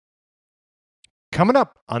Coming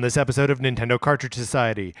up on this episode of Nintendo Cartridge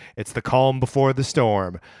Society, it's the calm before the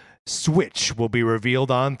storm. Switch will be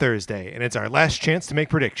revealed on Thursday, and it's our last chance to make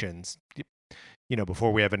predictions. You know,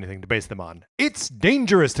 before we have anything to base them on. It's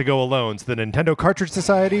dangerous to go alone, so the Nintendo Cartridge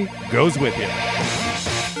Society goes with you.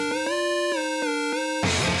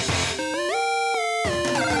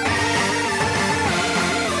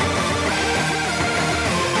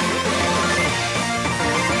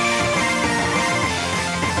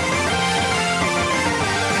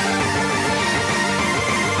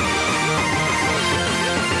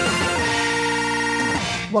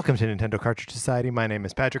 Welcome to Nintendo Cartridge Society. My name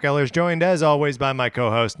is Patrick Ellers, joined as always by my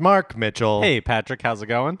co-host Mark Mitchell. Hey, Patrick, how's it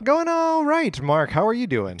going? Going all right, Mark. How are you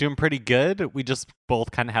doing? Doing pretty good. We just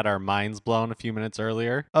both kind of had our minds blown a few minutes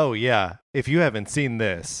earlier. Oh, yeah. If you haven't seen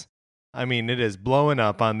this, I mean, it is blowing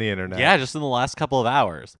up on the internet. Yeah, just in the last couple of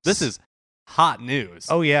hours. This is hot news.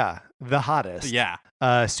 Oh, yeah. The hottest. Yeah.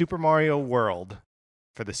 Super Mario World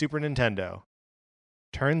for the Super Nintendo.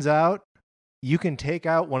 Turns out you can take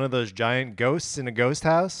out one of those giant ghosts in a ghost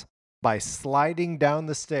house by sliding down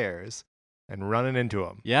the stairs and running into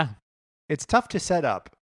them. Yeah. It's tough to set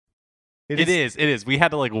up. It is. We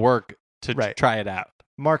had to work to try it out.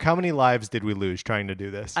 Mark, how many lives did we lose trying to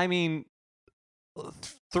do this? I mean,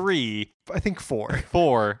 3. I think 4.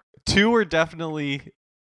 4. 2 were definitely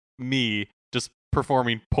me just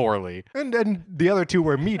performing poorly. And the other 2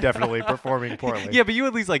 were me definitely performing poorly. Yeah, but you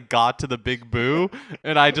at least got to the big boo,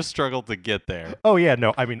 and I just struggled to get there. Oh, yeah,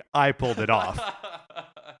 no. I mean, I pulled it off.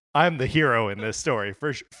 I'm the hero in this story,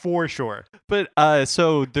 for sure. But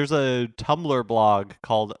so there's a Tumblr blog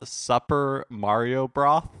called Supper Mario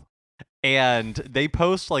Broth, and they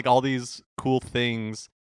post all these cool things,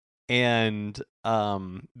 and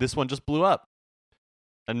this one just blew up,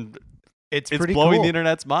 and it's pretty blowing cool. The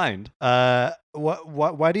internet's mind.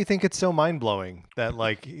 Why do you think it's so mind blowing that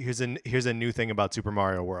here's a new thing about Super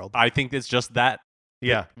Mario World? I think it's just that.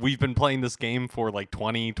 Yeah. We've been playing this game for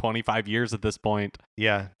 20, 25 years at this point.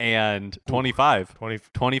 Yeah. And 25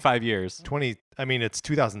 years. 20. I mean, it's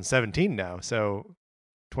 2017 now, so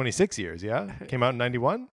 26 years. Yeah. Came out in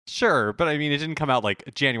 91. Sure, but I mean, it didn't come out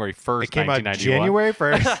January 1st. It came out January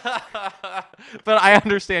 1st. But I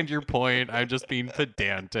understand your point. I'm just being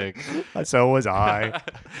pedantic. So was I.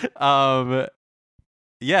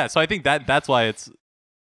 Yeah. So I think that's why it's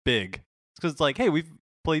big. It's because hey, we've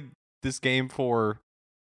played this game for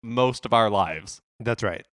most of our lives. That's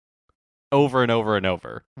right. Over and over and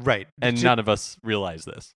over. Right. And none of us realize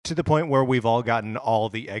this. To the point where we've all gotten all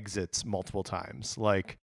the exits multiple times.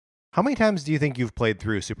 How many times do you think you've played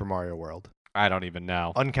through Super Mario World? I don't even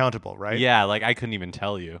know. Uncountable, right? Yeah, I couldn't even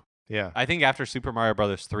tell you. Yeah. I think after Super Mario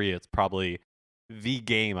Brothers 3, it's probably the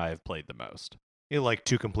game I've played the most.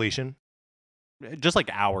 To completion? Just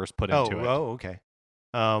hours put into it. Oh, okay.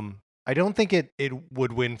 I don't think it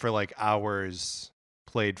would win for hours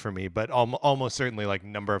played for me, but almost certainly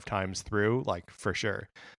number of times through, for sure.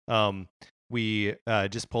 We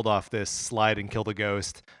just pulled off this slide and kill the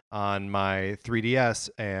ghost on my 3DS,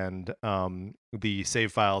 and the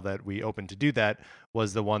save file that we opened to do that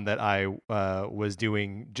was the one that I was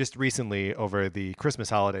doing just recently over the Christmas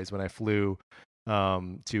holidays when I flew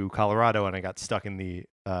to Colorado and I got stuck in the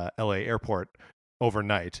LA airport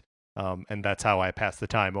overnight. And that's how I passed the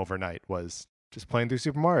time overnight, was just playing through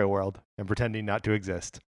Super Mario World and pretending not to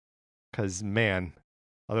exist. Because, man,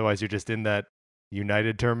 otherwise you're just in that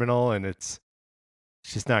United terminal and it's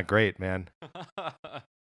just not great, man.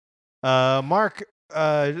 Mark,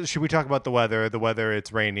 should we talk about the weather? The weather,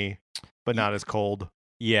 it's rainy, but not as cold.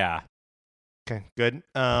 Yeah. Okay, good.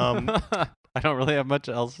 I don't really have much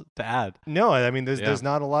else to add. No, I mean, there's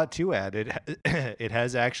not a lot to add. It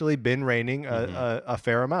has actually been raining a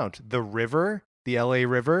fair amount. The river, the LA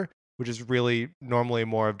River, which is really normally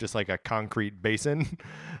more of just a concrete basin,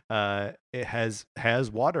 it has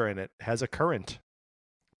water in it, has a current.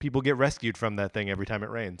 People get rescued from that thing every time it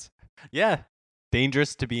rains. Yeah.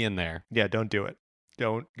 Dangerous to be in there. Yeah, don't do it.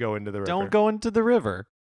 Don't go into the river. Don't go into the river.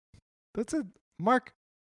 That's it. Mark,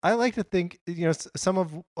 I like to think,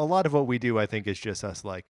 a lot of what we do, I think, is just us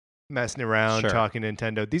messing around, talking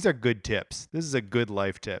Nintendo. These are good tips. This is a good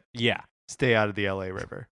life tip. Yeah. Stay out of the LA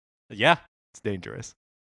River. Yeah. It's dangerous.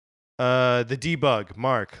 The debug,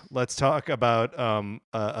 Mark. Let's talk about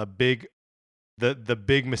the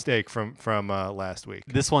big mistake from last week.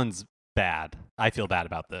 This one's bad. I feel bad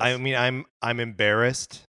about this. I mean, I'm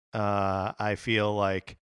embarrassed. I feel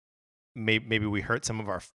like maybe we hurt some of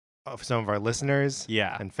our listeners,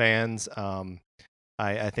 and fans.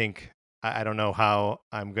 I think I don't know how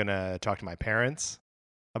I'm gonna talk to my parents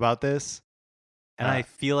about this, and I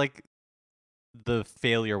feel like the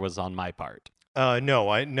failure was on my part. No.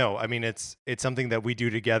 I mean, it's something that we do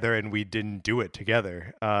together, and we didn't do it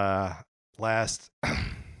together. Last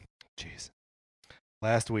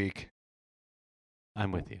week.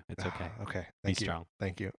 I'm with you. It's okay. Okay. Be strong.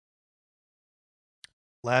 Thank you.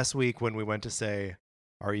 Last week when we went to say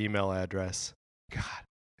our email address, God,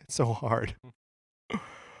 it's so hard.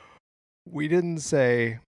 We didn't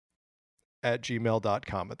say at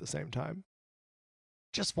gmail.com at the same time.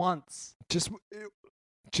 Just once.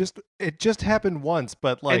 It just happened once,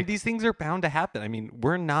 but like, and these things are bound to happen. I mean,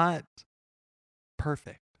 we're not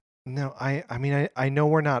perfect. No, I mean, I know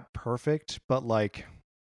we're not perfect, but like,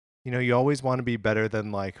 you always want to be better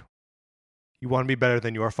than like, you want to be better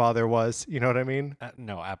than your father was. You know what I mean?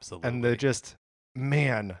 No, absolutely. And they're just,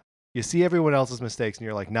 man, you see everyone else's mistakes and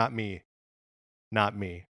you're like, not me.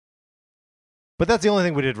 But that's the only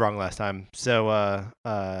thing we did wrong last time. So,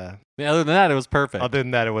 other than that, it was perfect. Other than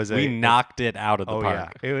that, it was we knocked it out of the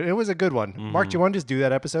park. Yeah, it was a good one. Mm-hmm. Mark, do you want to just do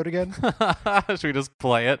that episode again? Should we just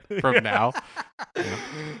play it from now?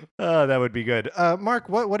 That would be good. Mark,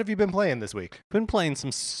 what have you been playing this week? Been playing some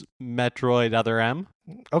Metroid Other M.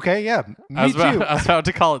 Okay, yeah, me too. I was about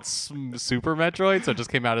to call it Super Metroid, so it just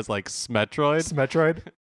came out as like Smetroid. Smetroid,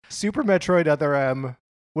 Super Metroid Other M.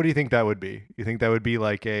 What do you think that would be? You think that would be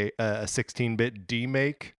like a 16-bit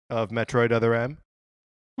demake of Metroid Other M?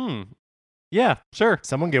 Yeah, sure.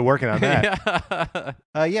 Someone get working on that.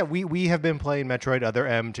 Yeah, we have been playing Metroid Other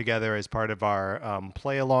M together as part of our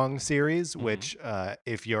play along series, which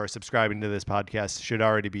if you're subscribing to this podcast should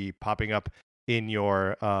already be popping up in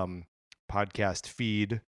your podcast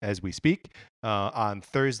feed as we speak. On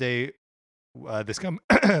Thursday, this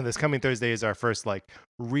coming Thursday is our first like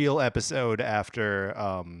real episode after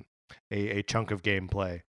a chunk of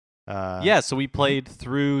gameplay. So we played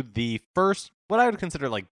through the first, what I would consider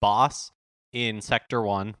like boss in Sector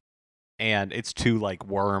 1, and it's 2 like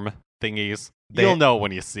worm thingies. You'll know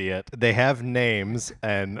when you see it. They have names,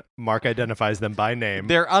 and Mark identifies them by name.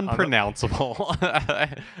 They're unpronounceable.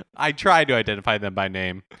 I try to identify them by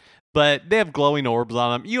name, but they have glowing orbs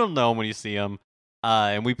on them. You'll know when you see them.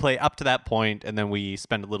 And we play up to that point, and then we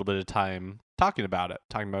spend a little bit of time talking about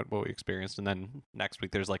what we experienced, and then next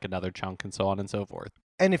week there's like another chunk, and so on and so forth.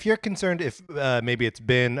 And if you're concerned if maybe it's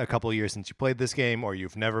been a couple of years since you played this game, or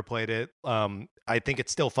you've never played it, I think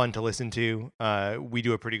it's still fun to listen to. We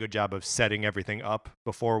do a pretty good job of setting everything up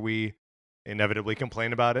before we inevitably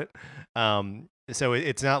complain about it. So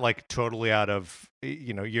it's not like totally out of,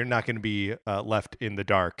 you're not going to be left in the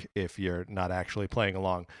dark if you're not actually playing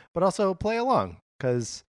along, but also play along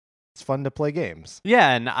because it's fun to play games.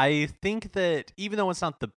 Yeah, and I think that even though it's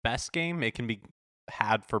not the best game, it can be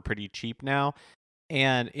had for pretty cheap now.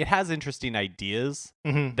 And it has interesting ideas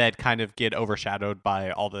that kind of get overshadowed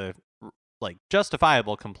by all the like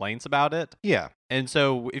justifiable complaints about it. Yeah. And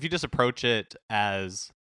so if you just approach it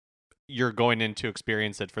as you're going in to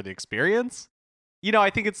experience it for the experience, I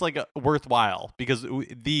think it's like worthwhile because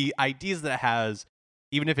the ideas that it has,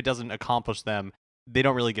 even if it doesn't accomplish them, they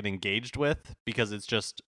don't really get engaged with because it's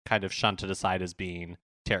just kind of shunted aside as being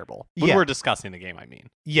terrible. When we're discussing the game, I mean.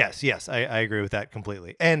 Yes, I agree with that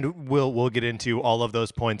completely. And we'll get into all of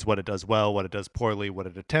those points, what it does well, what it does poorly, what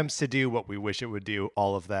it attempts to do, what we wish it would do,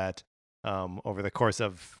 all of that over the course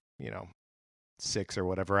of, 6 or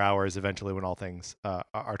whatever hours eventually when all things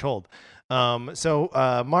are told.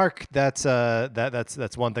 So Mark, that's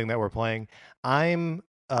one thing that we're playing. I'm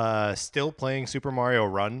still playing Super Mario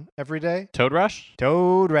Run every day. Toad Rush?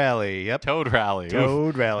 Toad Rally. Yep. Toad Rally.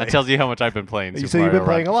 Toad Rally. That tells you how much I've been playing Super Mario Mario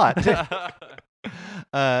Run. You've been playing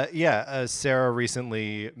a lot. Sarah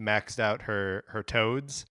recently maxed out her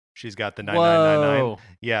Toads. She's got the 9999.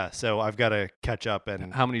 Yeah, so I've got to catch up.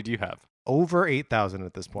 And how many do you have? Over 8,000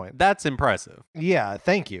 at this point. That's impressive. Yeah,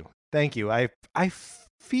 thank you. I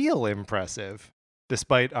feel impressive.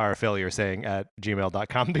 Despite our failure saying at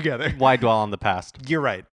gmail.com together. Why dwell on the past? You're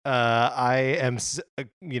right. I am,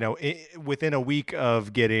 within a week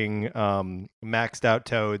of getting maxed out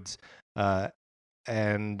Toads.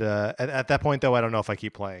 And at that point, though, I don't know if I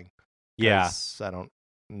keep playing. Yeah. I don't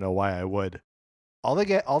know why I would. All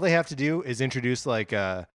they have to do is introduce like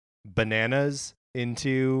bananas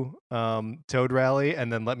into Toad Rally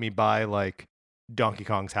and then let me buy like Donkey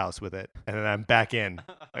Kong's house with it, and then I'm back in.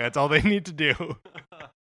 That's all they need to do.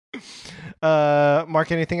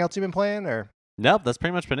 Mark, anything else you've been playing, or? Nope, that's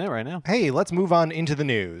pretty much been it right now. Hey, let's move on into the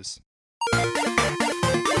news.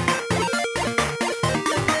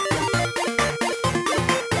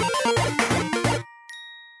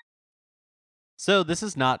 So this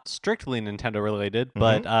is not strictly Nintendo related,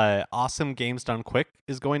 but Awesome Games Done Quick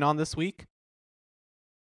is going on this week.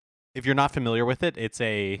 If you're not familiar with it, it's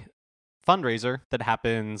a fundraiser that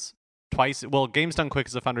happens twice. Well, Games Done Quick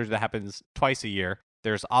is a fundraiser that happens twice a year.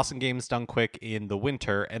 There's Awesome Games Done Quick in the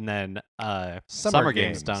winter, and then Summer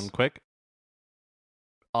Games Done Quick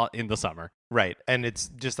in the summer. Right, and it's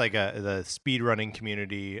just like the speedrunning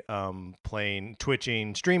community playing,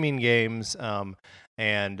 twitching, streaming games.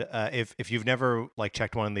 And if you've never like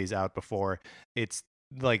checked one of these out before, it's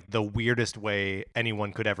like the weirdest way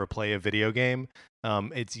anyone could ever play a video game.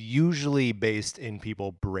 It's usually based in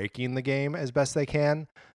people breaking the game as best they can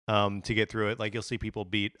to get through it. Like you'll see people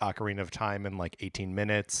beat Ocarina of Time in like 18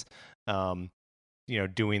 minutes.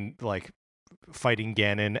 Doing like fighting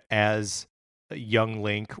Ganon as young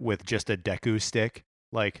Link with just a Deku stick.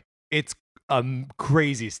 Like it's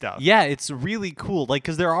crazy stuff. Yeah, it's really cool. Like,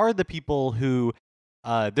 because there are the people who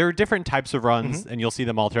there are different types of runs, and you'll see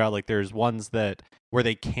them all throughout. Like there's ones where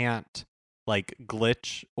they can't like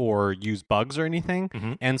glitch or use bugs or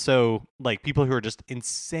anything. And so like people who are just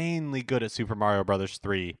insanely good at Super Mario Brothers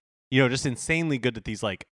 3, just insanely good at these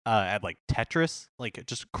like at like Tetris, like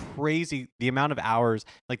just crazy. The amount of hours,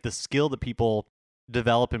 like the skill that people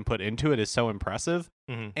develop and put into it is so impressive.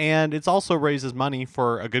 And it's also raises money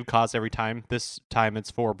for a good cause every time. This time it's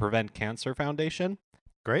for Prevent Cancer Foundation.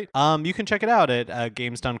 Great. You can check it out at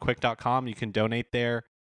gamesdonequick.com. You can donate there.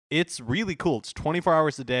 It's really cool. It's 24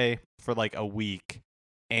 hours a day for like a week,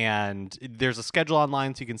 and there's a schedule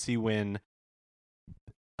online so you can see when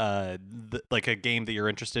like a game that you're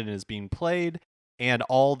interested in is being played, and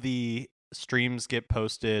all the streams get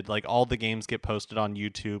posted, like all the games get posted on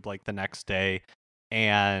YouTube like the next day,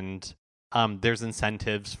 and there's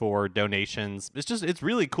incentives for donations. It's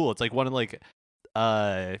really cool. It's like one of like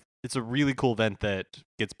it's a really cool event that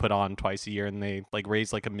gets put on twice a year, and they like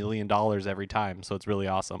raise like $1 million every time, so it's really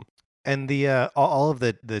awesome. And the all of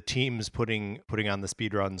the teams putting on the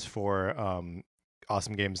speedruns for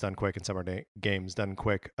Awesome Games Done Quick and Summer Games Done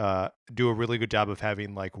Quick do a really good job of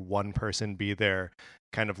having like one person be their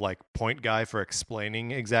kind of like point guy for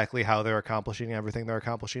explaining exactly how they're accomplishing everything they're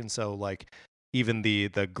accomplishing. So like even the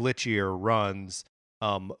glitchier runs,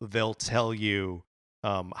 they'll tell you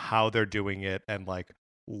how they're doing it and like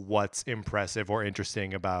what's impressive or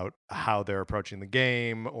interesting about how they're approaching the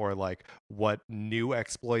game, or like what new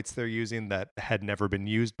exploits they're using that had never been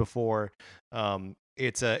used before.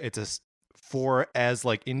 It's a for as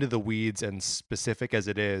like into the weeds and specific as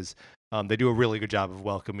it is, they do a really good job of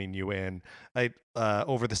welcoming you in.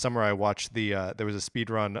 Over the summer I watched there was a speed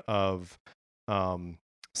run of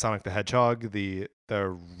Sonic the Hedgehog, the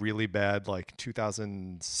really bad like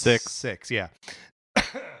 2006, yeah.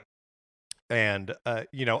 And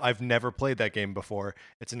I've never played that game before.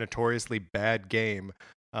 It's a notoriously bad game,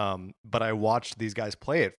 but I watched these guys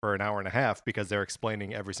play it for an hour and a half because they're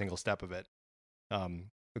explaining every single step of it.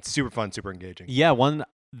 It's super fun, super engaging. Yeah, one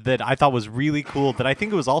that I thought was really cool that I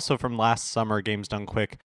think it was also from last summer Games Done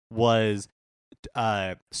Quick was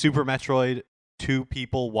Super Metroid 2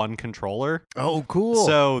 people 1 controller. Oh, cool.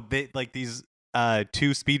 So they like these 2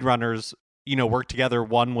 speedrunners work together.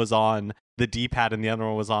 One was on the D-pad and the other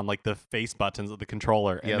one was on like the face buttons of the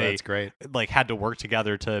controller. And that's great. Like had to work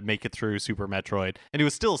together to make it through Super Metroid, and it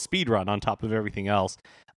was still a speed run on top of everything else.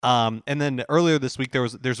 And then earlier this week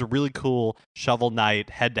there's a really cool Shovel Knight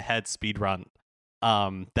head-to-head speed run.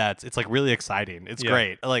 It's like really exciting. It's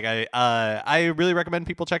great. Like I really recommend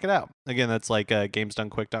people check it out. Again, that's like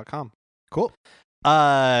gamesdonequick.com. Cool.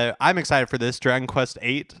 I'm excited for this. Dragon Quest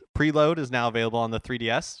VIII preload is now available on the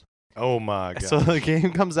 3DS. Oh my god. So the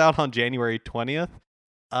game comes out on January 20th.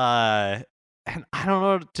 And I don't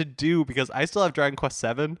know what to do because I still have Dragon Quest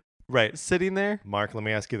VII sitting there. Mark, let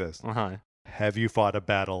me ask you this. Uh-huh. Have you fought a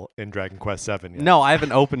battle in Dragon Quest VII yet? No, I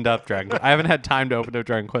haven't opened up Dragon I haven't had time to open up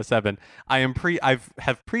Dragon Quest VII. I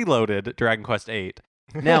have preloaded Dragon Quest VIII.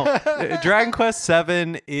 Now, Dragon Quest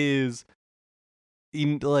VII is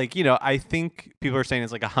I think people are saying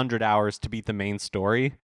it's like 100 hours to beat the main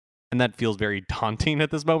story. And that feels very daunting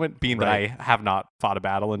at this moment, being that I have not fought a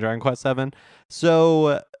battle in Dragon Quest VII.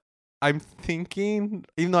 So I'm thinking,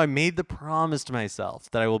 even though I made the promise to myself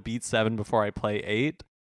that I will beat 7 before I play 8,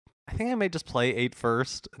 I think I may just play 8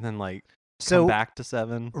 first and then come back to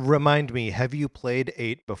 7. Remind me, have you played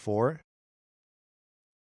 8 before?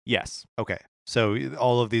 Yes. Okay. So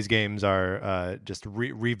all of these games are just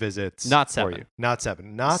revisits. Not 7. For you. Not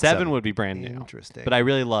 7. Not 7 would be brand new. Interesting. But I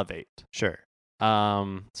really love 8. Sure. So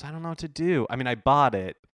I don't know what to do. I mean, I bought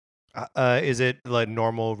it. Is it like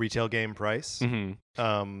normal retail game price?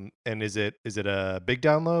 Mm-hmm. And is it a big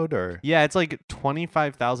download or? Yeah, it's like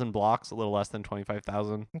 25,000 blocks, a little less than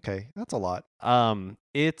 25,000. Okay, that's a lot.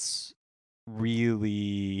 It's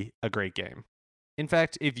really a great game. In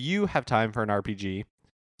fact, if you have time for an RPG,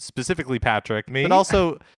 specifically Patrick, Me? but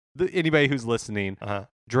also anybody who's listening,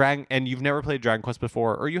 and you've never played Dragon Quest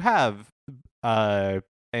before, or you have, but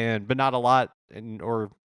not a lot,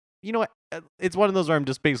 or you know what? It's one of those where I'm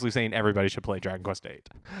just basically saying everybody should play Dragon Quest VIII.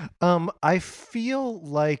 I feel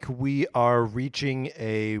like we are reaching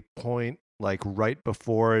a point like right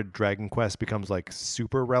before Dragon Quest becomes like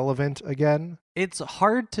super relevant again. It's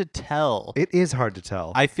hard to tell. It is hard to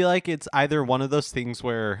tell. I feel like it's either one of those things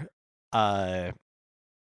where,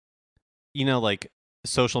 like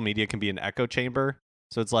social media can be an echo chamber.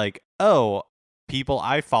 So it's like, oh, people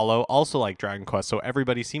I follow also like Dragon Quest, so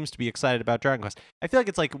everybody seems to be excited about Dragon Quest. I feel like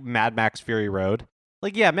it's like Mad Max Fury Road.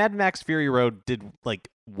 Like, yeah, Mad Max Fury Road did like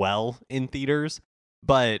well in theaters,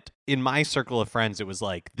 but in my circle of friends, it was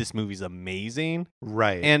like, this movie's amazing.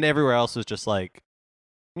 Right. And everywhere else was just like,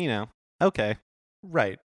 okay.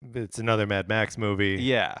 Right. It's another Mad Max movie.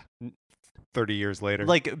 Yeah. 30 years later.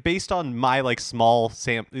 Like, based on my like small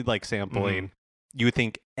sampling, you would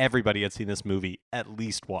think everybody had seen this movie at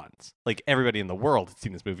least once. Like, everybody in the world had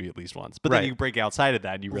seen this movie at least once. But then you break outside of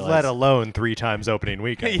that and you realize... Let alone 3 times opening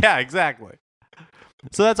weekend. Yeah, exactly.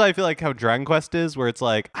 So that's how I feel like how Dragon Quest is, where it's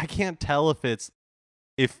like, I can't tell if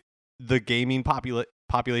the gaming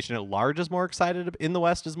population at large is more excited, in the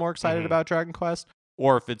West is more excited about Dragon Quest,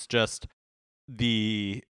 or if it's just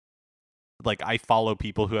like, I follow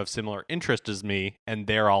people who have similar interests as me and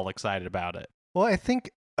they're all excited about it. Well, I think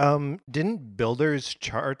didn't builders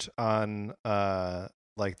chart on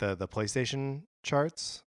like the PlayStation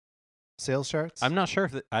charts, sales charts? I'm not sure.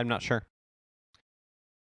 I'm not sure.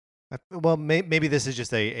 Well, maybe this is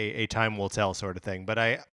just a time will tell sort of thing, but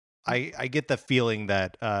I get the feeling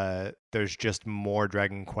that there's just more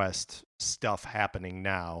Dragon Quest stuff happening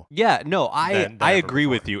now. Yeah, no, I agree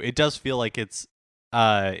before. with you. It does feel like it's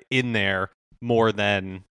in there more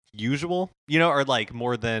than usual, or like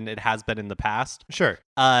more than it has been in the past. Sure.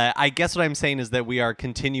 I guess what I'm saying is that we are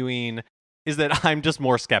continuing, is that I'm just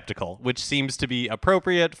more skeptical, which seems to be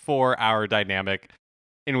appropriate for our dynamic,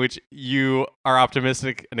 in which you are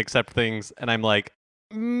optimistic and accept things, and I'm like,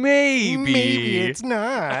 maybe it's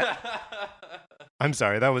not. I'm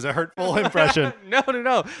sorry, that was a hurtful impression.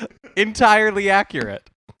 No. Entirely accurate.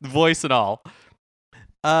 Voice and all.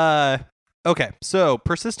 Okay, so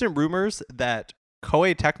persistent rumors that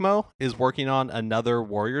Koei Tecmo is working on another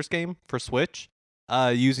Warriors game for Switch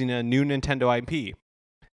using a new Nintendo IP.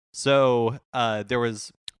 So there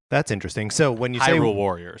was... That's interesting. So when you say Hyrule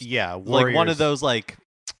Warriors. Yeah, Warriors. Like one of those like...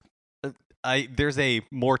 there's a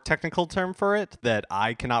more technical term for it that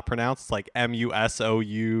I cannot pronounce. It's like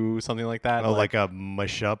MUSOU, something like that. Oh, like a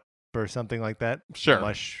mush-up or something like that? Sure.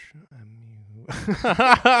 Mush...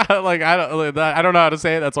 like I don't know how to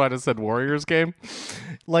say it. That's why I just said Warriors game.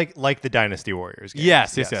 Like the Dynasty Warriors game.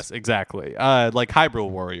 Yes, exactly. Like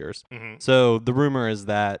Hyrule Warriors. Mm-hmm. So the rumor is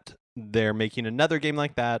that they're making another game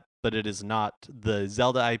like that, but it is not the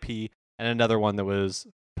Zelda IP, and another one that was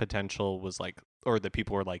potential was like, or that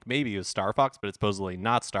people were like, maybe it was Star Fox, but it's supposedly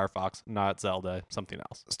not Star Fox, not Zelda, something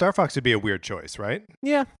else. Star Fox would be a weird choice, right?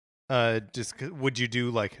 Yeah. Would you do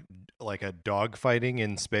like a dog fighting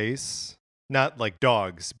in space? Not like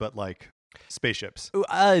dogs, but like spaceships.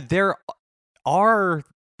 There are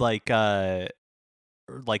like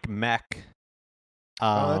mech.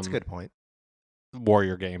 That's a good point.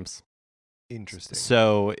 Warrior games. Interesting.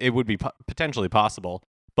 So it would be potentially possible,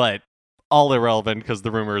 but all irrelevant because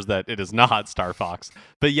the rumor is that it is not Star Fox.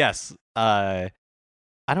 But yes, I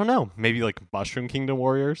don't know. Maybe like Mushroom Kingdom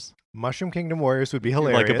Warriors. Mushroom Kingdom Warriors would be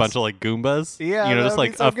hilarious. Like a bunch of like Goombas. Yeah, just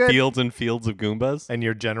like so fields and fields of Goombas. And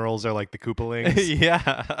your generals are like the Koopalings.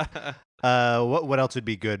 Yeah. What else would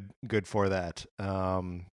be good for that?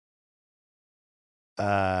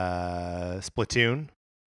 Splatoon.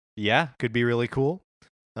 Yeah, could be really cool.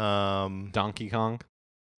 Donkey Kong.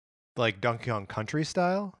 Like Donkey Kong Country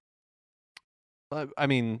style? I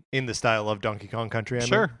mean, in the style of Donkey Kong Country, I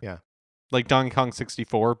sure. mean? Yeah. Like Donkey Kong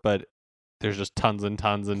 64, but there's just tons and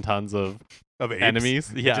tons and tons of apes?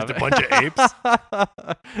 Enemies. Yeah. Just a bunch of apes?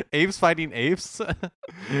 Apes fighting apes?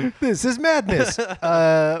 This is madness.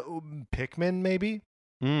 Pikmin, maybe?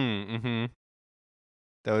 Mm-hmm.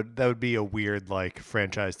 That would be a weird like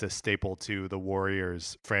franchise to staple to the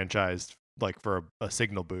Warriors franchise, like for a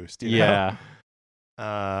signal boost. You know?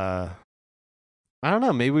 Yeah. I don't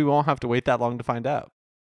know. Maybe we won't have to wait that long to find out.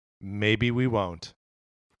 Maybe we won't.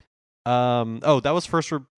 That was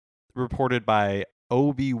first reported by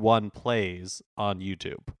Obi-Wan Plays on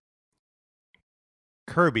YouTube.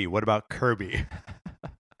 Kirby. What about Kirby?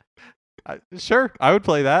 Sure, I would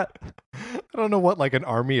play that. I don't know what like an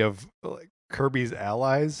army of like Kirby's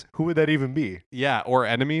allies. Who would that even be? Yeah, or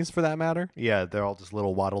enemies for that matter. Yeah, they're all just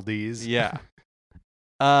little Waddle Dees. Yeah.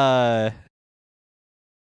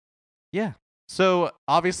 Yeah. So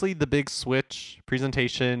obviously the big Switch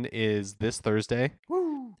presentation is this Thursday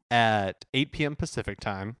Woo. at 8 p.m. Pacific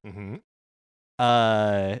time. Mm-hmm.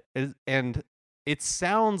 And it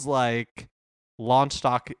sounds like launch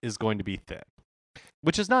stock is going to be thin,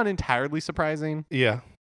 which is not entirely surprising. Yeah.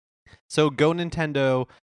 So Go Nintendo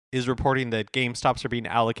is reporting that GameStops are being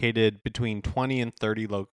allocated between 20 and 30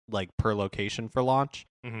 per location for launch.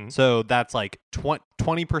 Mm-hmm. So that's like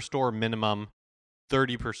 20 per store minimum,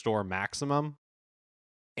 30 per store maximum.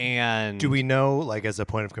 And Do we know, like, as a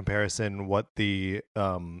point of comparison, what the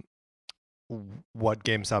what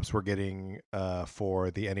GameStops were getting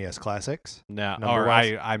for the NES Classics? No, or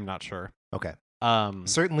number-wise? I'm not sure. Okay. Um,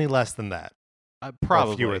 Certainly less than that.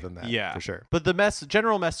 probably Or fewer than that. Yeah, for sure. but the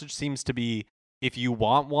general message seems to be if you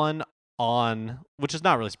want one on, which is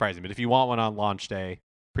not really surprising, but if you want one on launch day,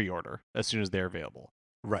 pre-order as soon as they're available.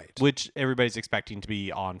 Right. Which everybody's expecting to be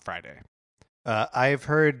on Friday. I've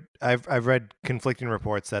read conflicting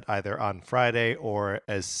reports that either on Friday or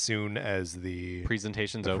as soon as the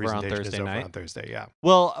Presentation's the over presentation on is Thursday over night. on Thursday, yeah.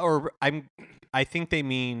 Well, or I think they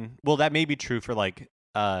mean, well, that may be true for like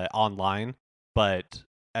online, but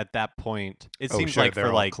at that point it seems sure, like they're for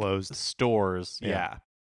all like closed. stores, Yeah.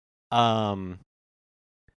 even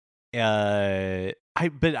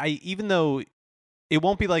though it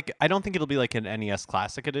won't be like, I don't think it'll be like an NES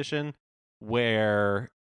Classic Edition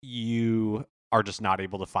where you are just not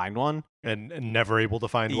able to find one. And never able to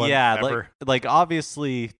find one. Yeah, ever. like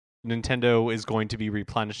obviously Nintendo is going to be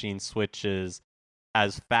replenishing Switches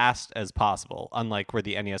as fast as possible. Unlike where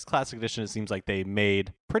the NES Classic Edition, it seems like they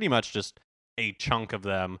made pretty much just a chunk of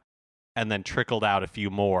them and then trickled out a few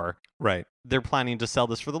more. Right. They're planning to sell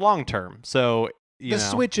this for the long term. So, The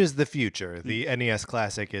Switch is the future. The NES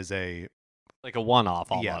Classic is like a one-off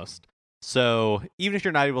Yeah. almost. So even if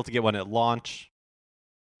you're not able to get one at launch,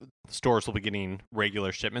 stores will be getting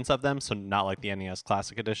regular shipments of them, so not like the NES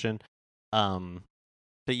Classic Edition.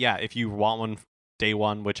 But yeah, if you want one day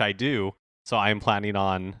one, which I do, so I am planning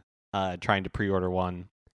on trying to pre-order one,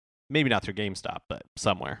 maybe not through GameStop, but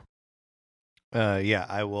somewhere. yeah,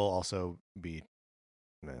 I will also be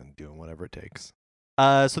doing whatever it takes.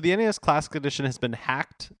 So the NES Classic Edition has been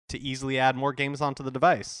hacked to easily add more games onto the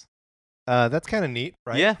device. That's kind of neat,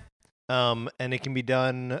 right? Yeah. And it can be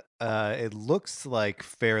done, it looks like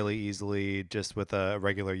fairly easily just with a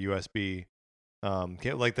regular USB,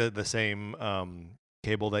 like the same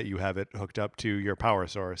cable that you have it hooked up to your power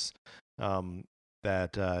source,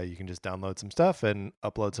 that you can just download some stuff and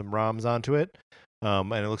upload some ROMs onto it.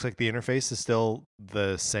 And it looks like the interface is still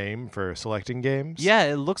the same for selecting games. Yeah,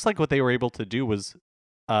 it looks like what they were able to do was,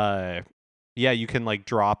 you can like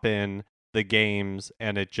drop in the games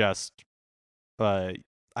and it just,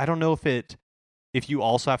 I don't know if you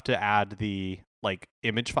also have to add the like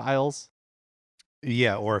image files.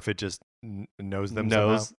 Yeah, or if it just knows them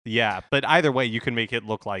somehow. Yeah, but either way, you can make it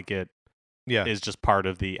look like it Yeah, is just part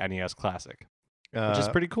of the NES Classic, which is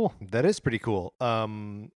pretty cool. That is pretty cool.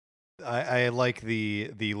 I like the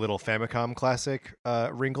little Famicom Classic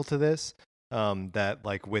wrinkle to this. That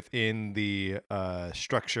like within the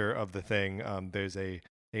structure of the thing, there's a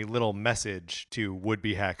little message to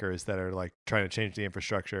would-be hackers that are like trying to change the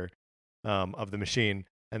infrastructure of the machine.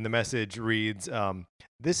 And the message reads,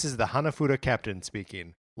 "This is the Hanafuda captain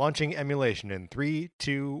speaking. Launching emulation in 3,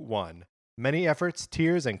 2, 1. Many efforts,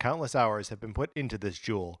 tears, and countless hours have been put into this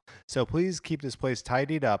jewel. So please keep this place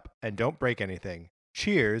tidied up and don't break anything.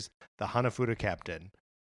 Cheers, the Hanafuda captain."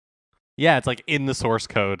 Yeah, it's like in the source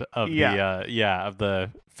code of Yeah. of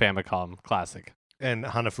the Famicom Classic. And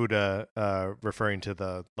Hanafuda referring to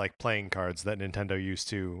the like playing cards that Nintendo used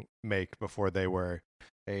to make before they were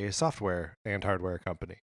a software and hardware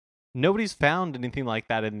company. Nobody's found anything like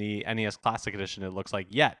that in the NES Classic Edition, it looks like,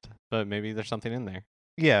 yet, but maybe there's something in there.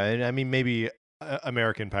 Yeah, and I mean maybe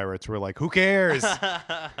American pirates were like, who cares?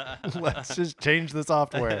 Let's just change the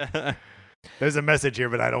software. There's a message here,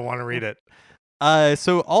 but I don't want to read it.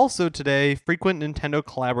 So also today, frequent Nintendo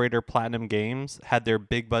collaborator Platinum Games had their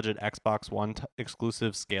big budget Xbox One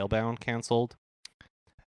exclusive Scalebound canceled.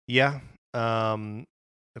 Yeah.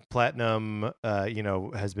 Platinum,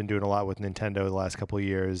 has been doing a lot with Nintendo the last couple of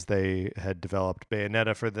years. They had developed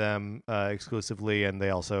Bayonetta for them exclusively, and they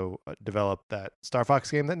also developed that Star Fox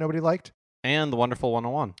game that nobody liked. And the Wonderful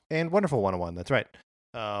 101. And Wonderful 101, that's right.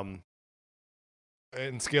 And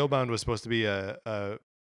Scalebound was supposed to be a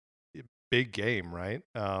big game, right?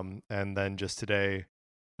 And then just today,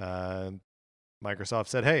 Microsoft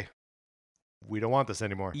said, hey, we don't want this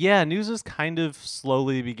anymore. Yeah, news is kind of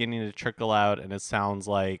slowly beginning to trickle out, and it sounds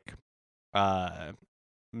like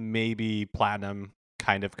maybe Platinum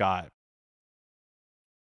kind of got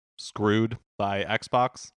screwed by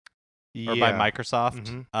Xbox. or by Yeah.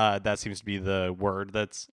 Microsoft. Mhm. That seems to be the word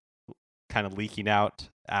that's kind of leaking out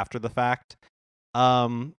after the fact.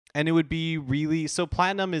 And it would be really so.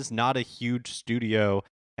 Platinum is not a huge studio,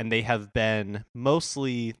 and they have been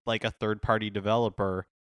mostly like a third-party developer,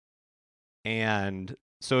 and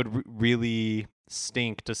so it really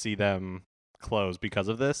stink to see them close because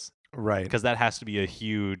of this, Right. because that has to be a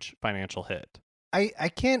huge financial hit. I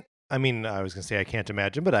can't. I mean, I was gonna say I can't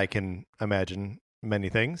imagine, but I can imagine many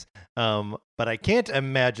things. But I can't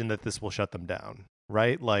imagine that this will shut them down,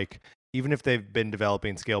 right? Like, even if they've been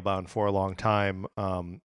developing Scalebound for a long time,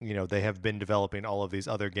 they have been developing all of these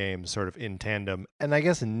other games sort of in tandem, and I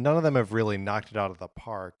guess none of them have really knocked it out of the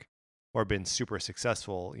park or been super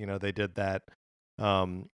successful. They did that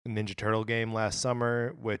Ninja Turtle game last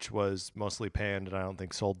summer, which was mostly panned and I don't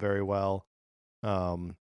think sold very well.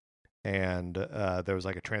 Um, and there was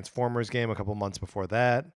like a Transformers game a couple months before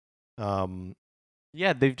that.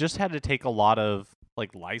 Yeah, they've just had to take a lot of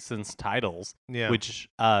like licensed titles, Yeah, which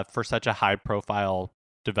for such a high-profile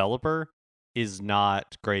developer is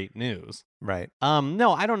not great news. right.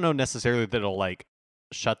 No, I don't know necessarily that it'll like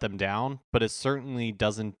shut them down, but it certainly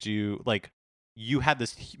doesn't do like you had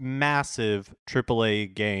this massive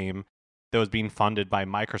AAA game that was being funded by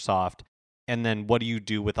Microsoft, and then what do you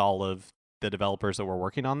do with all of the developers that were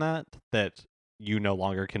working on that you no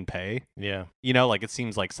longer can pay? Yeah, Like it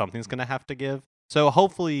seems like something's gonna have to give. So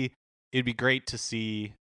hopefully it'd be great to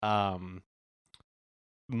see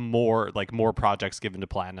more projects given to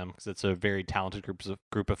Platinum, because it's a very talented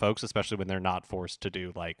group of folks, especially when they're not forced to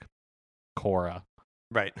do like Korra,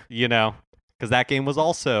 right. because that game was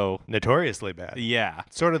also Notoriously bad. yeah.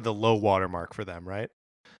 Sort of the low watermark for them, right?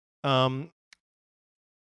 Um,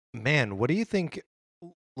 Man, what do you think?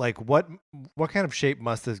 Like, what kind of shape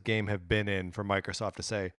must this game have been in for Microsoft to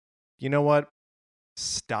say, you know what,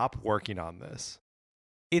 stop working on this?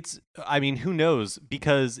 I mean, who knows?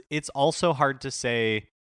 Because it's also hard to say,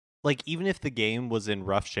 like, even if the game was in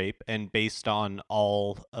rough shape and based on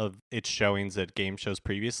all of its showings at game shows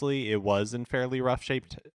previously, it was in fairly rough shape.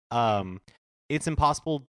 It's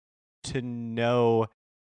impossible to know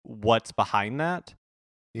what's behind that,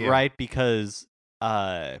 Yeah. right? Because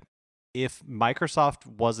if Microsoft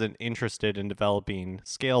wasn't interested in developing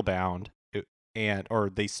Scalebound, or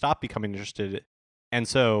they stopped becoming interested, and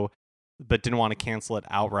so but didn't want to cancel it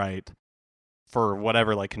outright for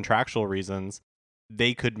whatever like contractual reasons,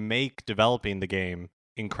 they could make developing the game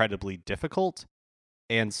incredibly difficult.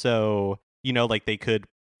 And so, like they could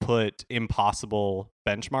put impossible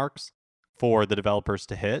benchmarks for the developers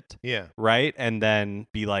to hit, Yeah. right? And then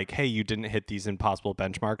be like, hey, you didn't hit these impossible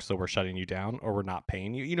benchmarks, so we're shutting you down or we're not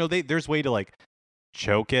paying you. There's way to like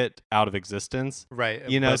choke it out of existence. Right.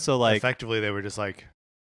 But so like effectively they were just like,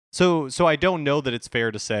 so I don't know that it's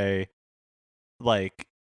fair to say like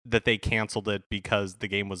that they canceled it because the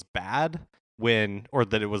game was bad or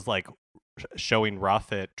that it was like showing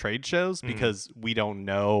rough at trade shows, because we don't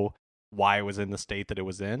know why it was in the state that it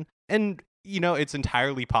was in. And it's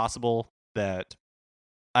entirely possible that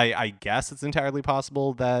I guess it's entirely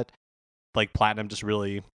possible that like Platinum just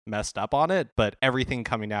really messed up on it, but everything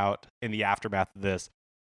coming out in the aftermath of this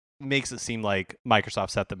makes it seem like Microsoft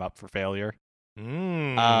set them up for failure.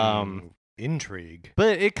 Intrigue.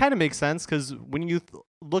 But it kind of makes sense, because when you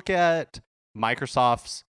look at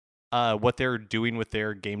Microsoft's what they're doing with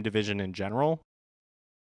their game division in general,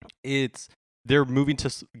 they're moving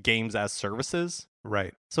to games as services.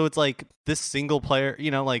 Right. So it's like this single player,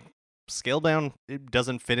 like Scalebound, it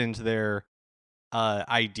doesn't fit into their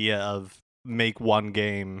idea of make one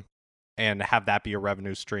game and have that be a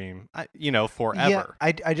revenue stream, forever.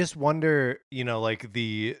 Yeah, I just wonder, like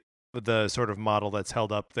the sort of model that's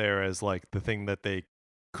held up there as like the thing that they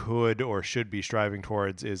could or should be striving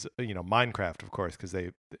towards is, Minecraft, of course, because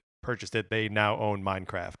they purchased it. They now own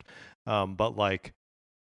Minecraft. But like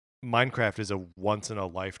Minecraft is a once in a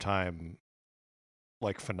lifetime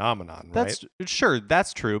like phenomenon, right?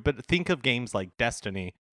 That's true. But think of games like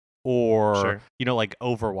Destiny or, Sure. Like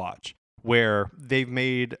Overwatch, where they've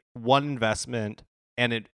made one investment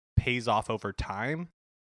and it pays off over time,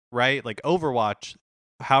 right? Like Overwatch,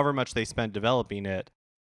 however much they spent developing it,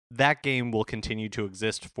 that game will continue to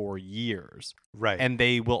exist for years. Right. And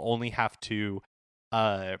they will only have to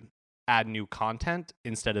add new content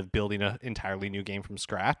instead of building an entirely new game from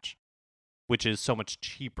scratch, which is so much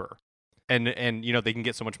cheaper. And they can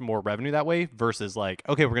get so much more revenue that way, versus like,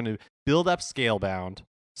 okay, we're going to build up Scalebound,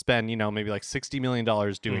 spend, maybe like $60 million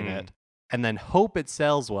doing it, and then hope it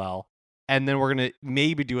sells well, and then we're gonna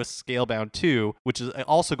maybe do a Scalebound 2, which is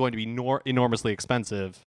also going to be enormously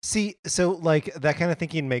expensive. See, so like that kind of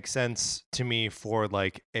thinking makes sense to me for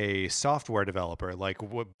like a software developer. Like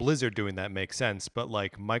what Blizzard doing that makes sense, but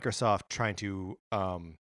like Microsoft trying to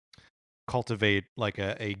cultivate like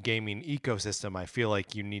a gaming ecosystem, I feel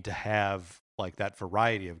like you need to have like that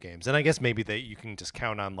variety of games. And I guess maybe that you can just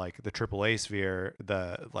count on like the AAA sphere,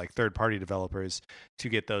 the like third party developers to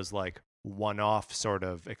get those like one-off sort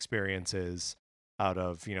of experiences out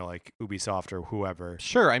of, you know, like Ubisoft or whoever.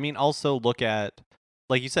 Sure. I mean, also look at,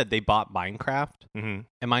 like you said, they bought Minecraft, Mm-hmm.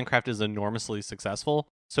 and Minecraft is enormously successful.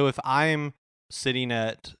 So if I'm sitting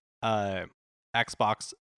at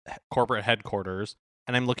Xbox corporate headquarters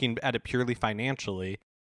and I'm looking at it purely financially,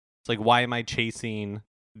 it's like, why am I chasing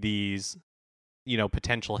these, you know,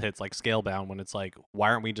 potential hits like Scalebound when it's like, why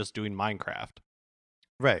aren't we just doing Minecraft?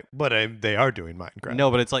 Right, but they are doing Minecraft.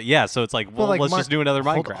 No, but it's like, yeah, so it's like, well, like, let's Mark, just do another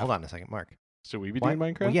Minecraft. Hold on a second, Mark. Should we be Why,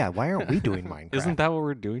 doing Minecraft? well, yeah, why aren't we doing Minecraft? Isn't that what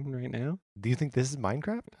we're doing right now? Do you think this is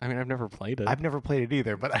Minecraft? I mean, I've never played it. I've never played it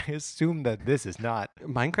either, but I assume that this is not.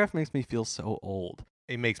 Minecraft makes me feel so old.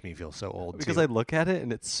 It makes me feel so old Because too. I look at it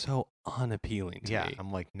and it's so unappealing to Yeah, me.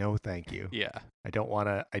 I'm like, no, thank you. Yeah. I don't want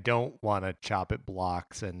to chop at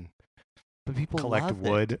blocks and But people collect love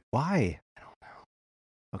wood. It. Why? I don't know.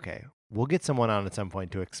 Okay, we'll get someone on at some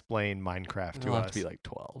point to explain Minecraft to It'll us. have to be like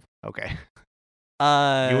 12. Okay, You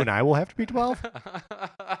you and I will have to be 12.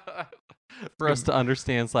 for us to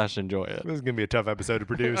understand / enjoy it. This is gonna be a tough episode to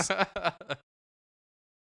produce.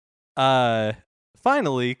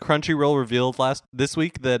 Finally, Crunchyroll revealed this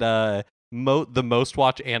week that the most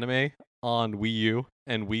watched anime on Wii U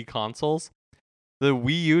and Wii consoles. The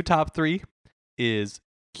Wii U top 3 is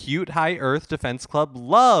Cute High Earth Defense Club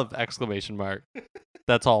Love! !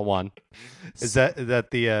 That's all one. Is that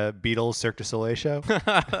the Beatles Cirque du Soleil show?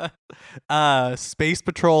 Space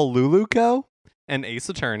Patrol Luluco and Ace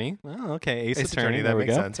Attorney. Oh, okay, Ace Attorney. There that we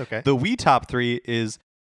makes go. sense. Okay. The Wii top 3 is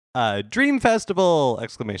Dream Festival! !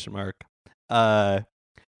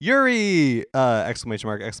 Yuri! ! On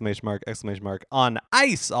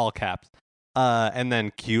ice, all caps. And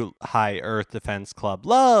then Cute High Earth Defense Club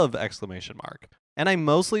Love! ! And I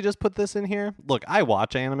mostly just put this in here. Look, I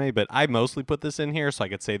watch anime, but I mostly put this in here so I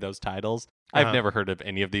could say those titles. I've never heard of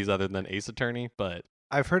any of these other than Ace Attorney, but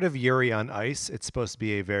I've heard of Yuri on Ice. It's supposed to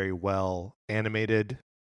be a very well animated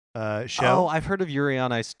show. Oh, I've heard of Yuri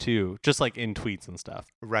on Ice too, just like in tweets and stuff.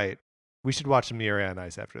 Right. We should watch some Yuri on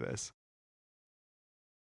Ice after this.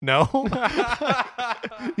 No?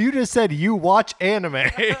 You just said you watch anime.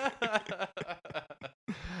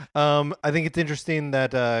 I think it's interesting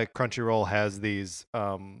that Crunchyroll has these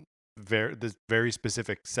this very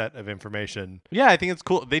specific set of information. Yeah, I think it's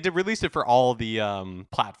cool. They did release it for all the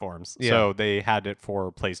platforms. Yeah. So they had it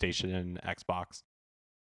for PlayStation and Xbox.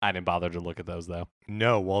 I didn't bother to look at those though.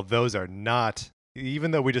 No, well, those are not.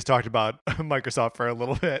 Even though we just talked about Microsoft for a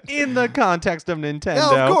little bit. In the context of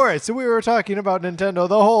Nintendo. Yeah, of course. We were talking about Nintendo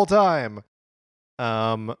the whole time.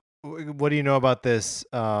 What do you know about this?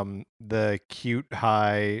 The Cute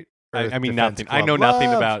High. I mean Defense nothing. I Club know nothing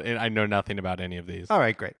Love. about it. I know nothing about any of these. All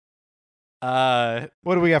right, great. Uh,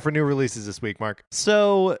 What do we got for new releases this week, Mark?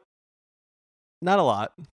 so not a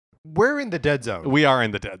lot. We're in the dead zone. We are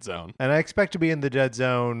in the dead zone. And I expect to be in the dead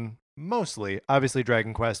zone mostly. Obviously,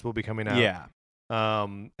 Dragon Quest will be coming out. Yeah.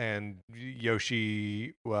 And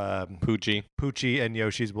Yoshi, Poochie. and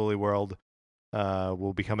Yoshi's Woolly World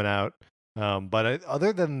will be coming out. But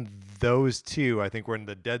other than those two, I think we're in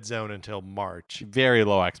the dead zone until March. Very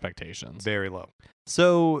low expectations. Very low.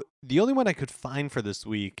 So the only one I could find for this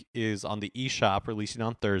week is on the eShop releasing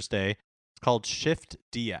on Thursday. It's called Shift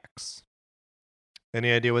DX.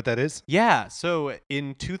 Any idea what that is? Yeah, so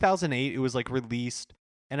in 2008 it was like released,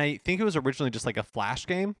 and I think it was originally just like a Flash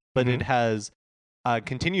game, but it has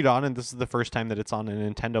continued on, and this is the first time that it's on a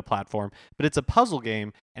Nintendo platform. But it's a puzzle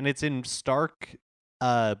game, and it's in stark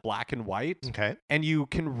black and white, Okay. and you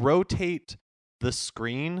can rotate the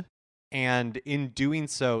screen. And in doing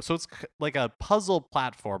so it's like a puzzle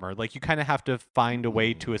platformer. Like you kind of have to find a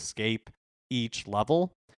way to escape each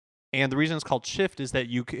level. And the reason it's called Shift is that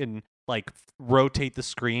you can like rotate the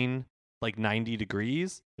screen like 90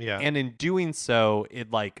 degrees. Yeah. And in doing so,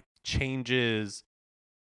 it like changes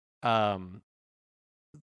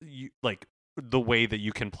you like the way that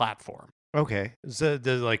you can platform. Okay. So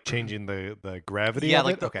does like changing the gravity? Yeah, of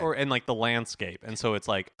like it? the Okay. and like the landscape. And so it's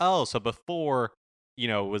like, oh, so before, you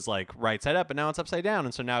know, it was like right side up, and now it's upside down,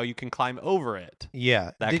 and so now you can climb over it.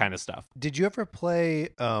 Yeah. That kind of stuff. Did you ever play?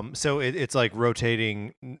 So it's like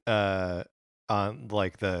rotating on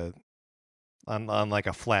like on like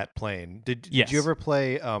a flat plane. Did Yes. you ever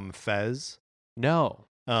play Fez? No.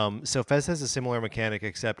 So Fez has a similar mechanic,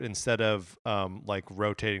 except instead of like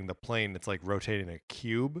rotating the plane, it's like rotating a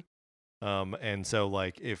cube. And so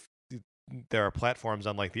like if there are platforms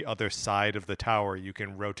on like the other side of the tower, you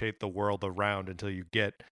can rotate the world around until you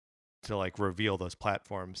get to like reveal those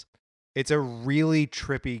platforms. It's a really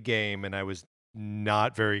trippy game, and I was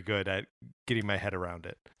not very good at getting my head around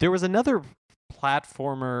it. There was another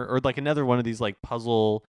platformer or like another one of these like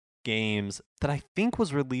puzzle games that I think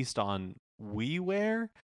was released on WiiWare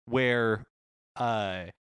where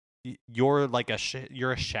you're like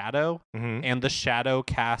you're a shadow Mm-hmm. and the shadow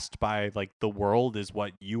cast by like the world is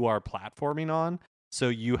what you are platforming on. So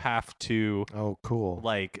you have to Oh, cool.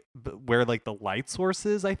 like where like the light source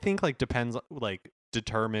is, I think like depends like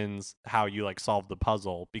determines how you like solve the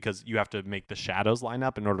puzzle because you have to make the shadows line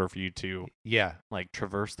up in order for you to Yeah. like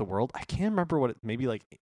traverse the world. I can't remember what it maybe like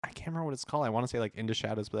I can't remember what it's called. I want to say like Into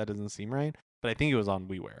Shadows, but that doesn't seem right. But I think it was on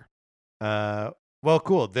WiiWare. Well,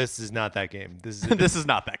 cool. This is not that game. This is This is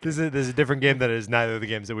not that game. this is a different game that is neither of the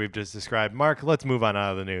games that we've just described. Mark, let's move on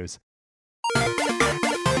out of the news.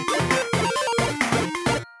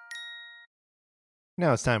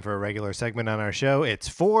 Now it's time for a regular segment on our show. It's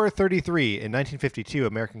 4:33. In 1952,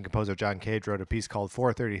 American composer John Cage wrote a piece called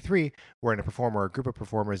 4:33, wherein a performer or group of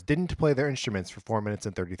performers didn't play their instruments for 4 minutes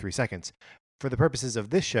and 33 seconds. For the purposes of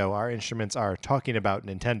this show, our instruments are talking about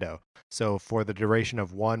Nintendo. So for the duration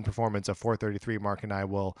of one performance of 4:33, Mark and I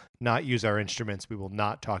will not use our instruments. We will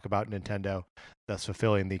not talk about Nintendo, thus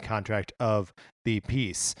fulfilling the contract of the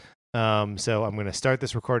piece. So I'm going to start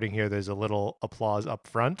this recording here. There's a little applause up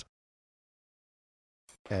front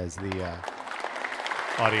as the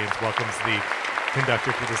audience welcomes the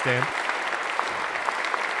conductor to the stand.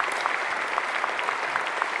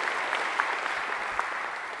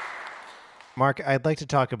 Mark, I'd like to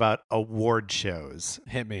talk about award shows.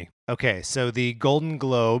 Hit me. Okay, so the Golden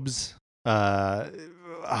Globes,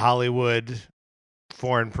 Hollywood,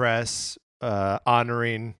 foreign press,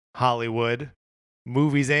 honoring Hollywood,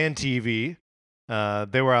 movies and TV.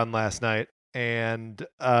 They were on last night. And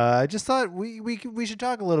I just thought we should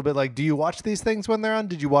talk a little bit. Like, do you watch these things when they're on?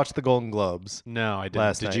 Did you watch the Golden Globes? No, I didn't.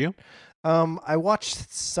 Last Did night. you? I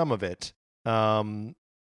watched some of it.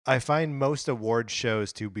 I find most award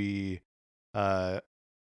shows to be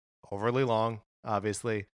overly long,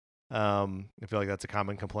 obviously. I feel like that's a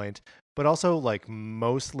common complaint, but also like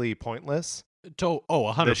mostly pointless.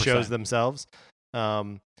 100%. The shows themselves.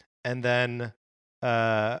 And then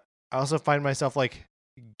I also find myself like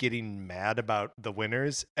getting mad about the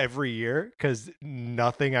winners every year because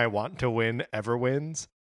nothing I want to win ever wins.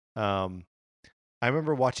 I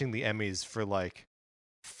remember watching the Emmys for like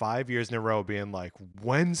 5 years in a row being like,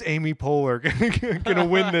 when's Amy Poehler gonna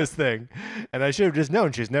win this thing? And I should have just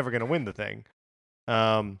known she's never gonna win the thing.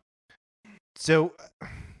 So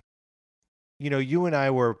you and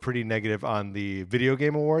I were pretty negative on the video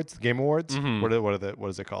game awards, the Game Awards. Mhm. What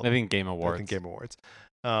is it called? I think Game Awards. I think Game Awards.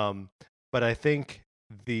 But I think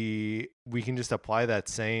we can just apply that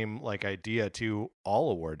same like idea to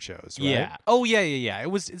all award shows, right? Yeah. Oh yeah.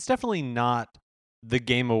 It's definitely not the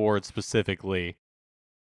Game Awards specifically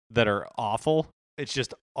that are awful. It's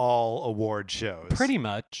just all award shows. Pretty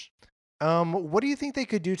much. What do you think they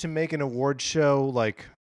could do to make an award show like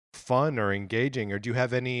fun or engaging? Or do you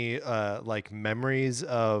have any like memories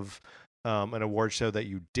of an award show that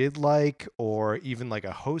you did like, or even like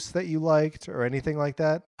a host that you liked, or anything like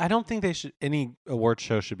that? I don't think any award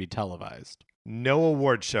show should be televised. No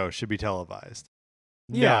award show should be televised.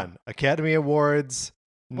 Yeah. None. Academy Awards.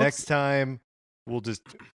 Next time, we'll just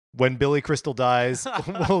when Billy Crystal dies,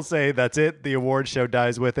 we'll say that's it. The award show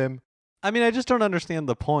dies with him. I mean, I just don't understand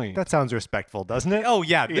the point. That sounds respectful, doesn't it? Oh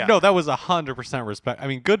yeah. No, that was 100% respect. I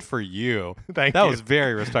mean, good for you. Thank That you. was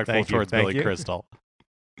very respectful Thank you, towards thank Billy you. Crystal.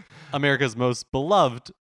 America's most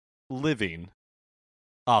beloved living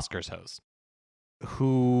Oscars host.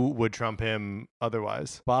 Who would trump him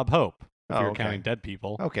otherwise? Bob Hope, if Oh, you're okay. counting dead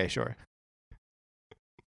people. Okay, sure.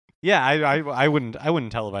 Yeah, I wouldn't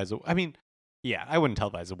televise. I mean, yeah, I wouldn't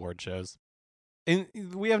televise award shows. And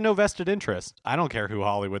we have no vested interest. I don't care who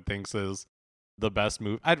Hollywood thinks is the best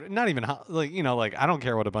movie. Not even like I don't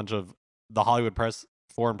care what a bunch of the Hollywood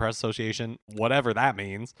Foreign Press Association, whatever that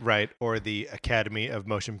means. Right, or the Academy of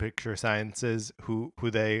Motion Picture Sciences, who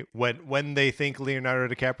they when they think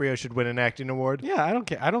Leonardo DiCaprio should win an acting award. Yeah, I don't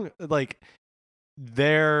care. I don't like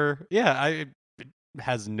it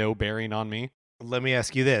has no bearing on me. Let me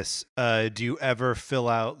ask you this: do you ever fill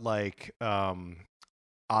out like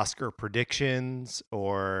Oscar predictions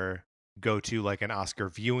or go to like an Oscar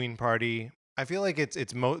viewing party? I feel like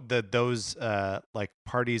those like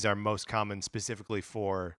parties are most common specifically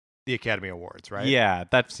for the Academy Awards, right? Yeah,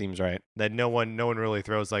 that seems right. That no one really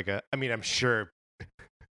throws like a. I mean, I'm sure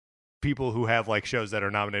people who have like shows that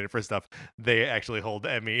are nominated for stuff, they actually hold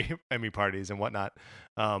Emmy parties and whatnot.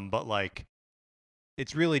 But like,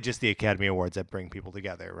 it's really just the Academy Awards that bring people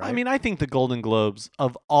together, right? I mean, I think the Golden Globes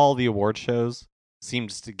of all the award shows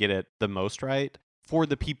seems to get it the most right for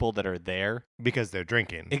the people that are there. because they're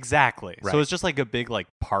drinking. Exactly. Right. So it's just like a big like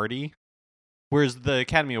party, whereas the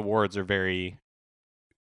Academy Awards are very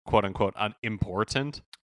quote unquote unimportant.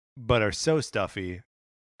 But are so stuffy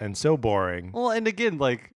and so boring. Well, and again,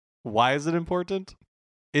 like, why is it important?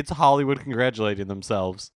 It's Hollywood congratulating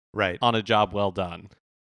themselves Right. on a job well done.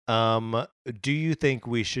 Do you think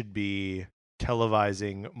we should be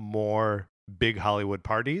televising more big Hollywood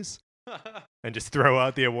parties and just throw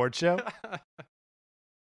out the award show?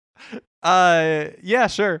 Yeah,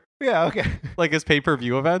 sure. Yeah, okay. Like as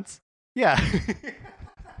pay-per-view events. Yeah.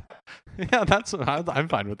 Yeah, I'm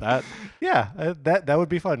fine with that. Yeah, that would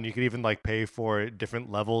be fun. You could even like pay for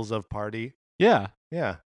different levels of party. Yeah.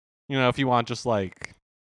 Yeah. You know, if you want just like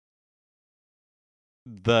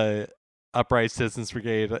the Upright Citizens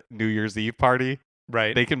Brigade New Year's Eve party,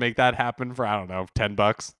 Right. they can make that happen for, I don't know,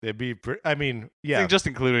 $10. It'd be I mean, yeah. Just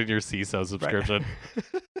include it in your CISO subscription.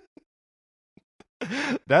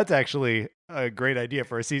 That's actually a great idea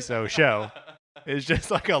for a CISO show. It's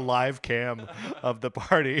just like a live cam of the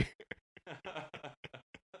party.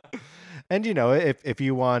 And you know, if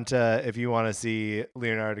you want to see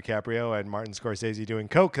Leonardo DiCaprio and Martin Scorsese doing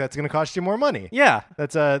coke, that's going to cost you more money. Yeah,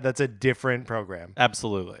 That's a different program.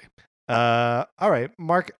 absolutely. All right,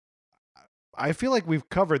 Mark. I feel like we've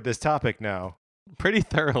covered this topic now. Pretty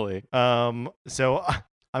thoroughly. So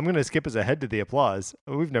I'm going to skip us ahead to the applause.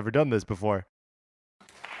 We've never done this before.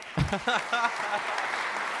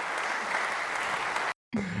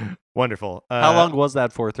 Wonderful. How long was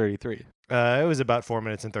that 433? It was about 4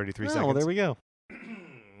 minutes and 33 seconds. Well, there we go.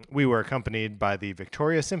 We were accompanied by the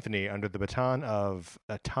Victoria Symphony under the baton of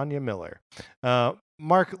Tanya Miller.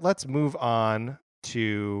 Mark, let's move on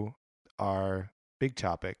to our big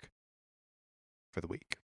topic for the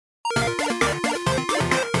week.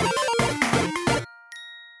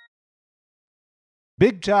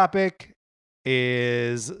 Big topic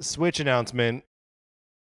is Switch announcement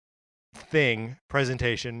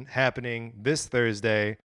presentation happening this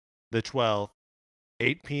Thursday, the 12th,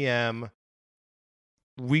 8 p.m.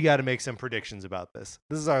 We got to make some predictions about this.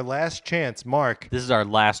 This is our last chance, Mark. This is our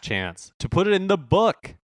last chance to put it in the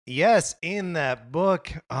book. Yes, in that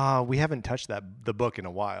book. We haven't touched the book in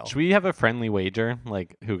a while. Should we have a friendly wager,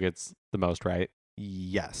 like who gets the most right?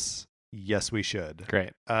 Yes, we should.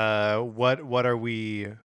 Great. What are we?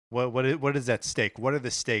 What is at stake? What are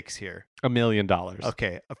the stakes here? $1 million.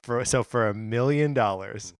 Okay, for $1 million,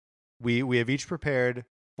 we have each prepared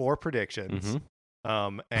 4 predictions.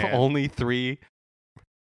 Mhm. And Only 3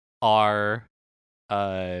 are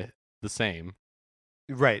the same.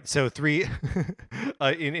 Right. So 3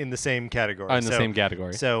 in the same category. In the same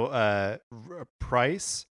category. So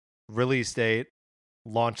price, release date,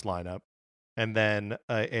 launch lineup, and then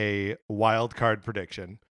a wild card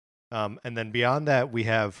prediction. And then beyond that, we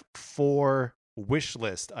have 4 wish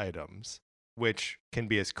list items, which can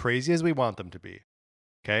be as crazy as we want them to be.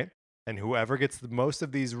 Okay? And whoever gets the most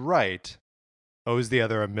of these right owes the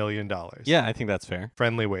other $1 million. Yeah, I think that's fair.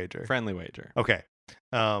 Friendly wager. Friendly wager. Okay.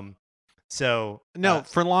 So No,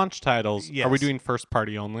 for launch titles, are we yes. doing first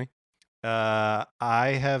party only? I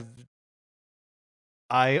have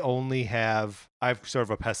sort of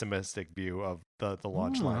a pessimistic view of the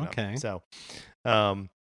launch lineup. Okay.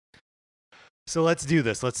 So let's do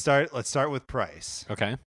this. Let's start with price.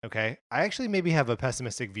 Okay. Okay. I actually maybe have a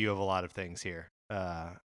pessimistic view of a lot of things here.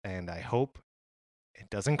 And I hope it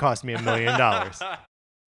doesn't cost me $1 million.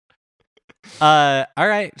 All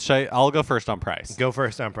right. I'll go first on price. Go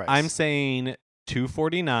first on price. I'm saying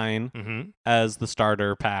 $249 Mm-hmm. as the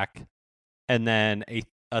starter pack, and then a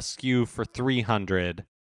SKU for $300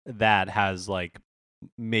 that has like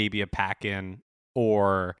maybe a pack in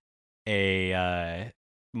or a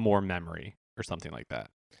more memory or something like that.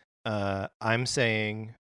 I'm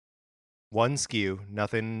saying 1 SKU,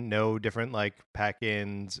 nothing, no different like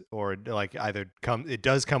pack-ins or like it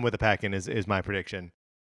does come with a pack-in is my prediction.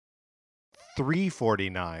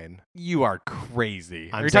 $349. You are crazy.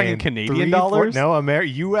 I'm Are you talking saying Canadian dollars? No,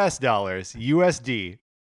 US dollars, USD.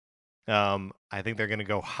 I think they're gonna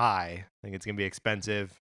go high. I think it's gonna be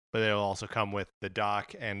expensive, but it'll also come with the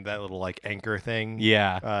dock and that little like anchor thing.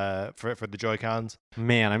 Yeah. For the Joy-Cons.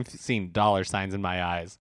 Man, I'm seeing dollar signs in my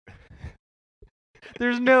eyes.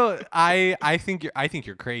 There's no. I think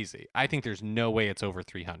you're crazy. I think there's no way it's over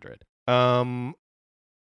 300.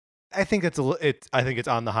 I think it's I think it's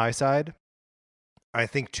on the high side. I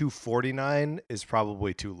think $249 is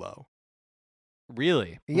probably too low.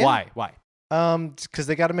 Really? Yeah. Why? Because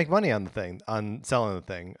they got to make money on the thing, on selling the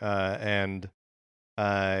thing, and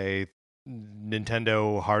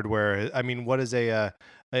Nintendo hardware. I mean, what is a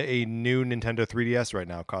new Nintendo 3DS right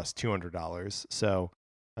now? Costs $200. So,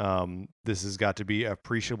 this has got to be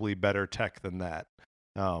appreciably better tech than that.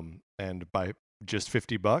 And by just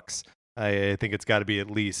 $50, I think it's got to be at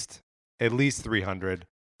least 300.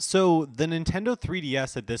 So the Nintendo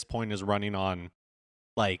 3DS at this point is running on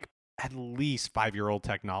like at least 5-year-old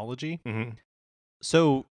technology. Mm-hmm.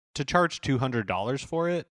 So to charge $200 for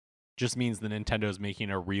it just means the Nintendo's making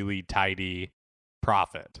a really tidy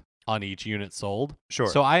profit on each unit sold. Sure.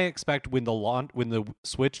 So I expect when the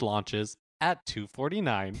Switch launches at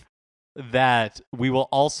 $249 that we will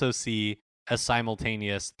also see a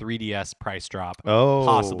simultaneous 3DS price drop,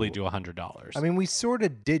 possibly to $100. I mean, we sort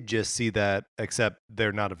of did just see that, except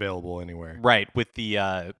they're not available anywhere. Right, with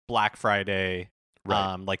the Black Friday,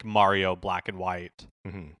 like Mario Black and White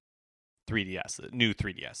 3DS, new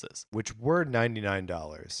 3DSs. Which were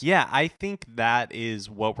 $99. Yeah, I think that is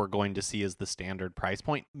what we're going to see as the standard price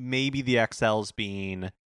point. Maybe the XLs being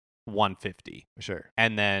 $150. Sure.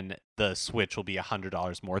 And then the Switch will be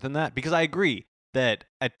 $100 more than that. Because I agree that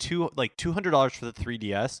at $200 for the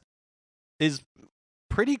 3DS is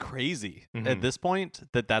pretty crazy at this point,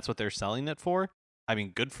 that's what they're selling it for. I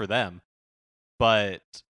mean, good for them. But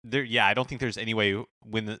I don't think there's any way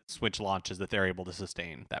when the Switch launches that they're able to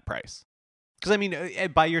sustain that price. Because I mean,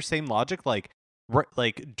 by your same logic, like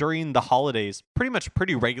during the holidays,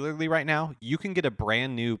 pretty regularly right now, you can get a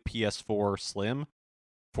brand new PS4 Slim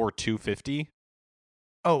for $250.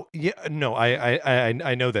 Oh yeah, no,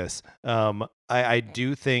 I know this. I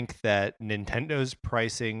do think that Nintendo's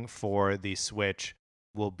pricing for the Switch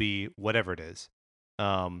will be whatever it is.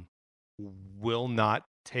 Will not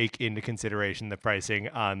take into consideration the pricing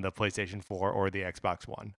on the PlayStation 4 or the Xbox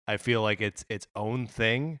One. I feel like it's its own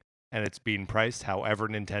thing, and it's being priced however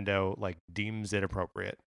Nintendo deems it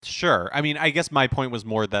appropriate. Sure. I mean, I guess my point was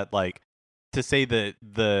more that to say that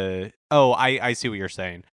I see what you're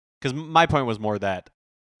saying. Because my point was more that,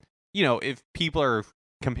 if people are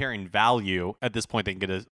comparing value at this point, they can get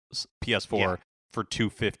a PS4 for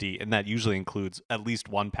 $250, and that usually includes at least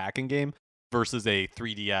one packing game versus a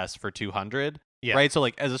 3DS for $200. Yeah. Right. So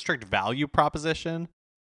as a strict value proposition,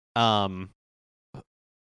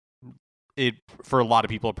 it for a lot of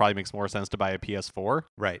people it probably makes more sense to buy a PS4.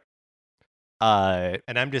 Right.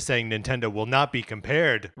 And I'm just saying Nintendo will not be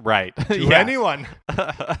compared to anyone.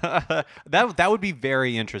 That would be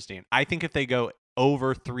very interesting. I think if they go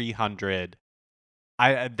over 300,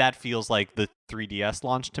 that feels like the 3DS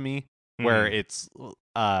launch to me, where it's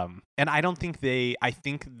and I don't think I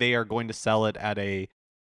think they are going to sell it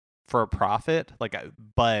for a profit,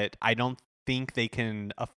 but I don't think they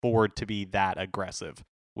can afford to be that aggressive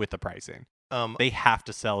with the pricing. They have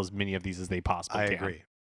to sell as many of these as they possibly can. I agree.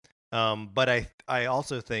 But I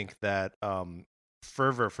also think that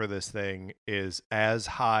fervor for this thing is as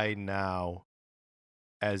high now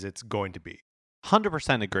as it's going to be.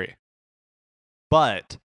 100% agree.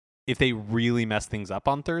 But if they really mess things up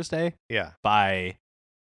on Thursday, by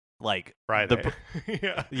Friday,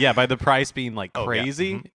 by the price being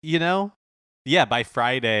crazy, by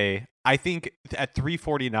Friday, I think at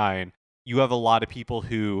 $349, you have a lot of people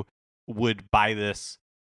who would buy this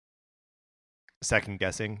second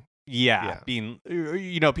guessing. Being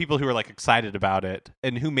people who are excited about it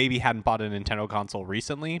and who maybe hadn't bought a Nintendo console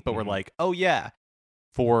recently, but were like, oh yeah,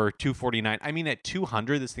 for $249. I mean, at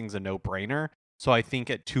 $200, this thing's a no-brainer. So I think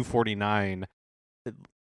at $249,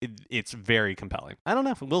 it's very compelling. I don't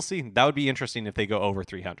know. We'll see. That would be interesting if they go over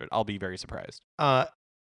 300. I'll be very surprised.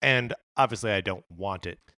 And obviously, I don't want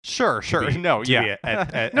it. Sure. No.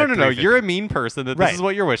 No. You're a mean person. This is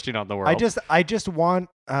what you're wishing on the world. I just want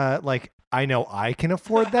I know I can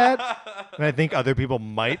afford that, and I think other people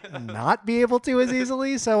might not be able to as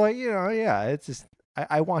easily. So it's just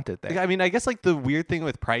I want it there. I mean, I guess the weird thing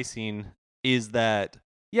with pricing is that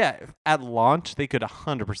at launch they could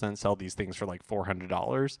 100% sell these things for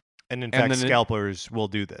 $400, and in fact, scalpers will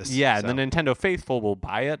do this. Yeah, so. And the Nintendo faithful will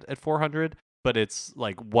buy it at $400, but it's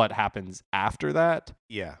what happens after that.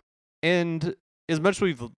 Yeah, and as much as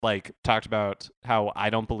we've talked about how I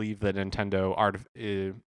don't believe that Nintendo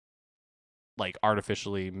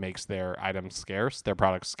artificially makes their items scarce, their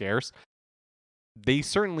products scarce, they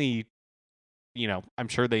certainly, I'm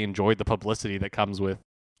sure they enjoyed the publicity that comes with,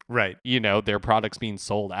 their products being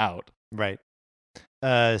sold out. Right.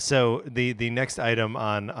 So the next item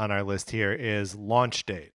on our list here is launch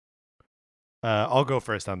date. I'll go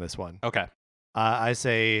first on this one. Okay. I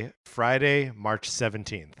say Friday, March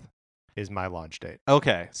 17th is my launch date.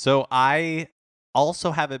 Okay, so I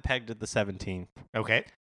also have it pegged at the 17th. Okay.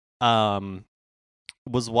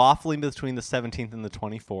 Was waffling between the 17th and the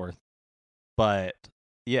 24th, but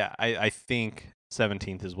yeah, I think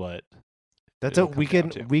 17th is what. That's it'll we come down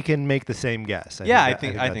can to. we can make the same guess. I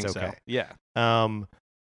think think that's so. okay. Yeah.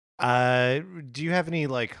 Do you have any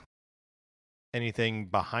like anything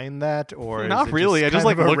behind that, or Not is it really? I just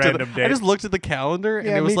kind like of a looked at random I date? just looked at the calendar and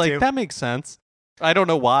Yeah, it was me like too. that makes sense. I don't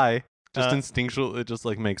know why. Just Uh, instinctual. It just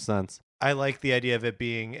like makes sense. I like the idea of it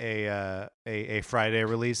being a Friday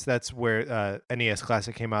release. That's where NES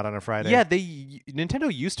Classic came out on a Friday. Yeah,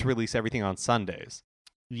 Nintendo used to release everything on Sundays.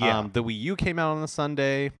 Yeah. The Wii U came out on a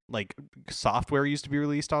Sunday. Like software used to be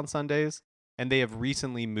released on Sundays, and they have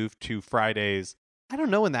recently moved to Fridays. I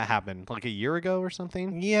don't know when that happened, like a year ago or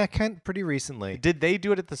something. Yeah, pretty recently. Did they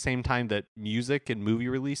do it at the same time that music and movie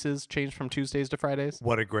releases changed from Tuesdays to Fridays?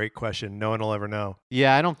 What a great question. No one will ever know.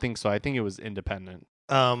 Yeah, I don't think so. I think it was independent.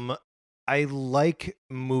 I like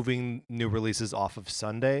moving new releases off of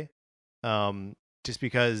Sunday, just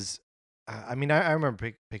because. I mean, I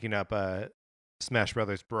remember picking up Smash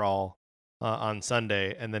Brothers Brawl on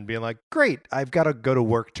Sunday, and then being like, "Great, I've got to go to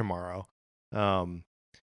work tomorrow."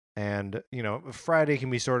 And Friday can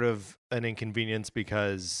be sort of an inconvenience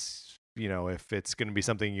because if it's going to be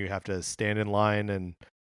something you have to stand in line and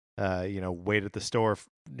wait at the store,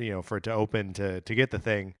 for it to open to get the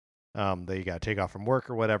thing. That you got to take off from work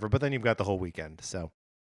or whatever, but then you've got the whole weekend. So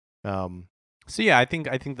yeah, I think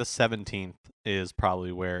the 17th is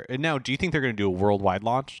probably where. And now, do you think they're going to do a worldwide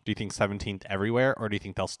launch? Do you think 17th everywhere, or do you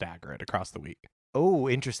think they'll stagger it across the week? Oh,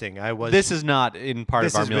 interesting. This is not in part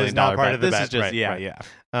of our $1 million not part bet. of the This bet. is just Right, yeah, right. yeah.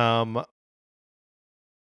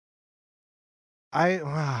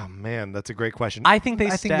 Oh man, that's a great question. I think they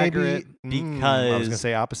I think stagger maybe, it because I was gonna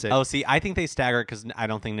say opposite. Oh, see, I think they stagger it because I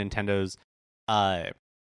don't think Nintendo's. I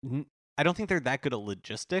don't think they're that good at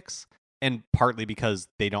logistics, and partly because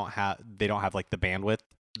they don't have like the bandwidth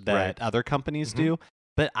that Right. other companies do.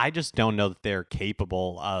 But I just don't know that they're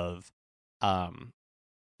capable of,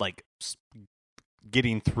 like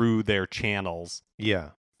getting through their channels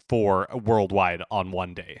Yeah. for worldwide on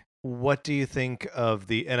one day. What do you think of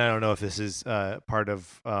and I don't know if this is part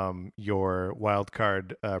of your wild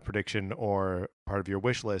card prediction or part of your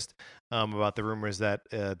wish list, about the rumors that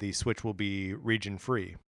the Switch will be region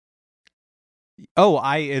free? Oh,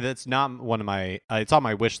 that's not one of my. It's on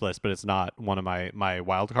my wish list, but it's not one of my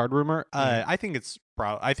wild card rumor. I think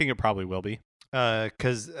I think it probably will be.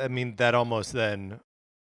 Because I mean that almost then,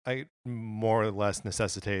 more or less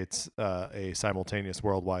necessitates a simultaneous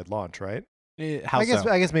worldwide launch, right? I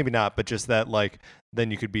guess maybe not, but just that like then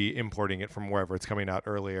you could be importing it from wherever it's coming out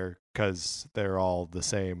earlier because they're all the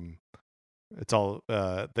same. It's all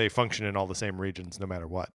they function in all the same regions no matter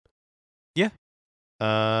what. Yeah.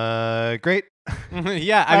 Great.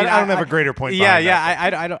 Yeah, I don't have a greater point.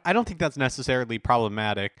 Yeah. I don't think that's necessarily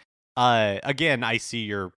problematic. Again, I see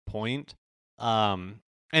your point.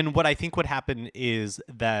 And what I think would happen is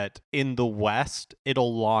that in the West,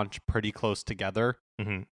 it'll launch pretty close together.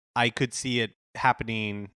 Mm-hmm. I could see it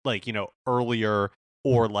happening like, earlier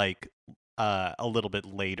or like a little bit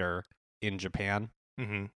later in Japan.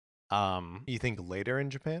 Mm-hmm. You think later in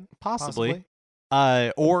Japan? Possibly.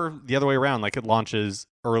 Or the other way around, like it launches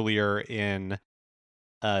earlier in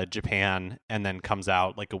Japan and then comes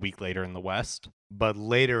out like a week later in the West. But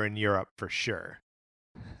later in Europe for sure.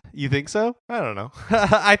 You think so? I don't know.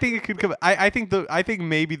 I think it could come. I think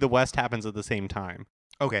maybe the West happens at the same time.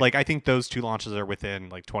 Okay. Like I think those two launches are within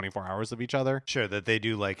like 24 hours of each other. Sure, that they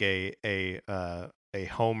do like a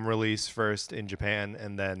home release first in Japan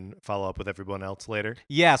and then follow up with everyone else later.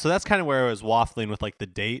 Yeah, so that's kind of where I was waffling with like the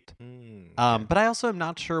date. Okay. But I also am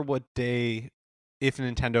not sure what day, if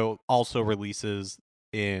Nintendo also releases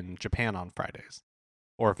in Japan on Fridays,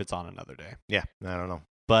 or if it's on another day. Yeah, I don't know.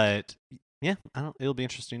 But yeah, it'll be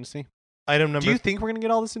interesting to see. Item number. Do you think we're gonna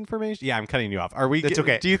get all this information? Yeah, I'm cutting you off. Are we? It's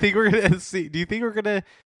okay. Do you think we're gonna see? Do you think we're gonna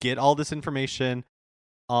get all this information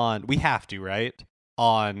on? We have to, right?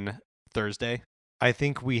 On Thursday. I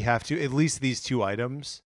think we have to, at least these two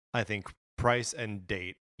items. I think price and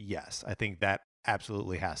date. Yes, I think that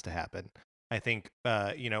absolutely has to happen. I think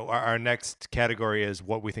our next category is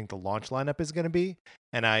what we think the launch lineup is going to be,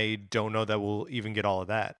 and I don't know that we'll even get all of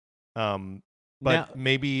that. But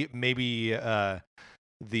maybe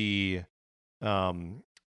the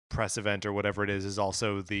press event or whatever it is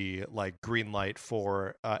also the like green light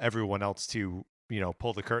for everyone else to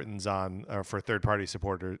pull the curtains on for third party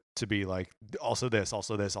supporter to be like also this.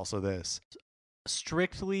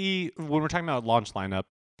 Strictly when we're talking about launch lineup,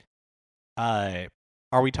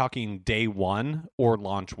 are we talking day one or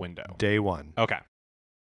launch window? Day one. Okay.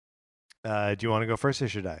 Do you want to go first or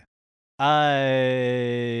should I?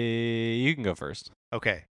 You can go first.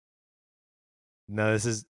 Okay. No, this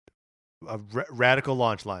is a radical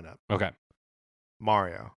launch lineup. Okay.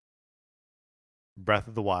 Mario, Breath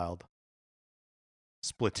of the Wild,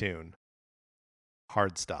 Splatoon,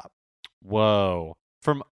 Hard Stop. Whoa.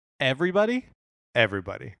 From everybody?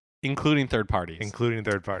 Everybody, Including third parties. including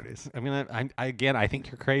third parties. I mean, I think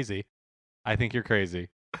you're crazy. I think you're crazy.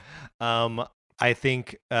 I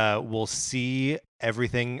think we'll see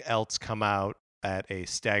everything else come out at a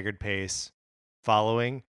staggered pace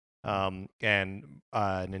following. And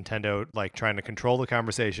Nintendo like trying to control the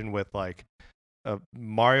conversation with like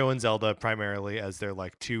Mario and Zelda primarily as their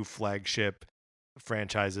like two flagship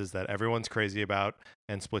franchises that everyone's crazy about,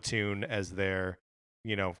 and Splatoon as their,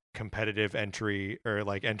 you know, competitive entry or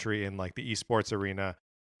like entry in like the esports arena.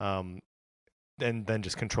 And then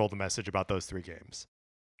just control the message about those three games.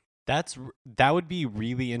 That would be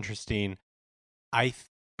really interesting.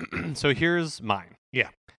 So here's mine. Yeah.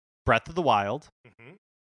 Breath of the Wild. Mm-hmm.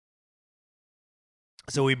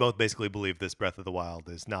 So we both basically believe this Breath of the Wild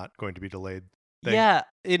is not going to be delayed. Yeah,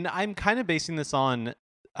 and I'm kind of basing this on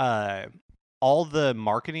all the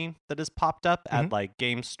marketing that has popped up at like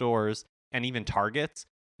game stores and even Targets.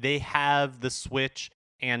 They have the Switch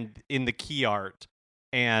and in the key art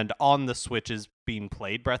and on the Switch is being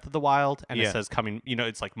played Breath of the Wild, and it says coming, you know,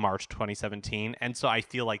 it's like March 2017, and so I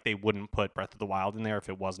feel like they wouldn't put Breath of the Wild in there if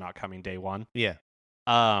it was not coming day one. Yeah.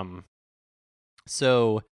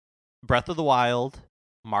 So Breath of the Wild,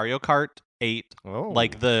 Mario Kart 8,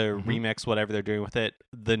 like the remix, whatever they're doing with it,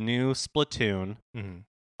 the new Splatoon. Mm-hmm.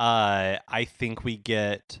 I think we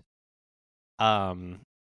get my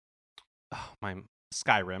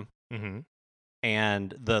Skyrim. Mm-hmm.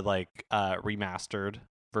 And the like remastered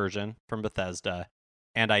version from Bethesda,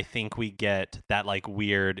 and I think we get that like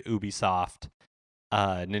weird Ubisoft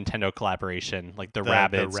Nintendo collaboration, like the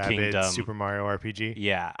Rabbids Kingdom Super Mario RPG.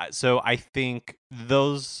 Yeah, so I think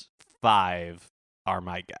those 5 are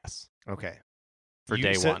my guess. Okay. For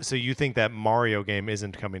day one. So you think that Mario game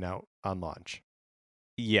isn't coming out on launch?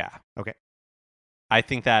 Yeah. Okay. I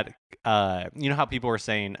think that you know how people were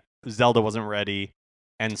saying Zelda wasn't ready,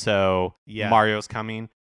 and so Mario's coming.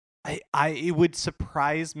 It would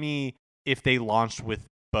surprise me if they launched with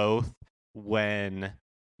both when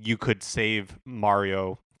you could save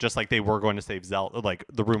Mario just like they were going to save Zelda. Like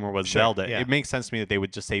the rumor was Zelda. Yeah. It makes sense to me that they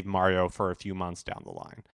would just save Mario for a few months down the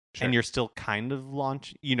line. Sure. And you're still kind of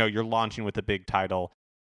you're launching with a big title.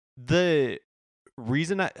 The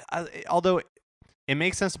reason although it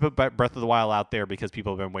makes sense to put Breath of the Wild out there because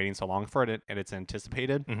people have been waiting so long for it and it's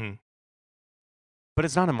anticipated. Mm-hmm. But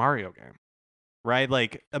it's not a Mario game, right?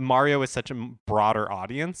 Like Mario is such a broader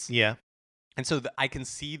audience. Yeah. And so I can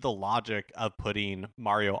see the logic of putting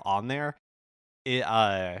Mario on there.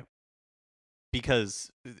 Because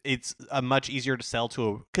it's a much easier to sell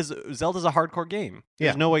to because Zelda's a hardcore game.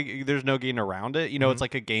 There's no way, there's no getting around it. You know, it's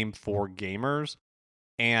like a game for gamers.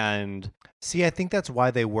 And see, I think that's why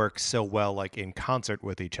they work so well, like in concert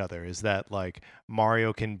with each other, is that like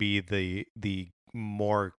Mario can be the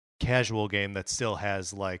more casual game that still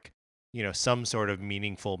has like, you know, some sort of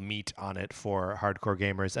meaningful meat on it for hardcore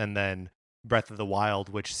gamers, and then Breath of the Wild,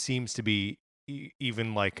 which seems to be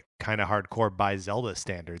even like kind of hardcore by Zelda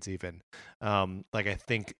standards even. Like I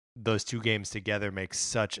think those two games together make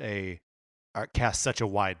cast such a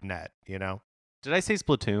wide net, you know? Did I say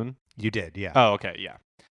Splatoon? You did, yeah. Oh, okay, yeah.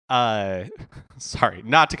 Sorry,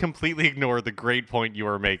 not to completely ignore the great point you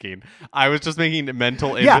were making. I was just making a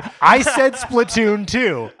mental I said Splatoon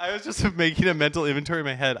too. I was just making a mental inventory in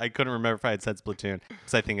my head. I couldn't remember if I had said Splatoon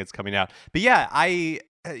because I think it's coming out. But yeah, I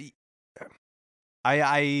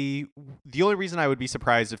the only reason I would be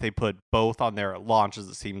surprised if they put both on their launch is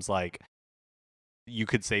it seems like you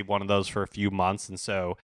could save one of those for a few months, and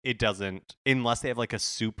so it doesn't, unless they have like a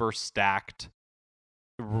super stacked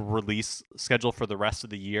release schedule for the rest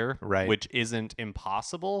of the year, right? Which isn't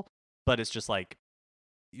impossible, but it's just like,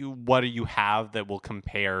 what do you have that will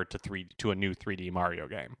compare to a new 3D Mario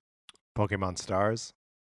game? Pokemon Stars.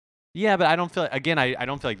 Yeah, but I don't feel again. I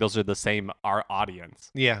don't feel like those are the same our audience.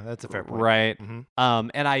 Yeah, that's a fair point, right? Mm-hmm.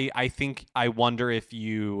 And I think I wonder if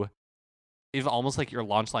almost like your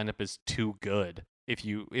launch lineup is too good. If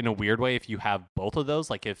you, in a weird way, if you have both of those,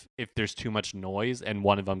 like if there's too much noise and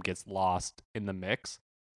one of them gets lost in the mix,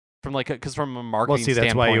 from like because from a marketing standpoint,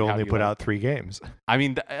 that's why you only put out 3 games. I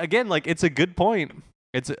mean, again, like it's a good point.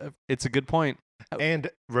 It's a good point. And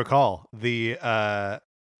recall the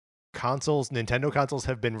Nintendo consoles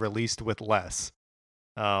have been released with less.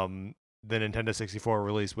 The Nintendo 64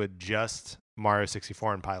 released with just Mario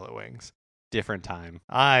 64 and Pilot Wings. Different time.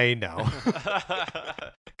 I know.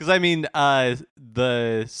 Because I mean,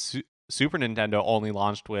 the Super Nintendo only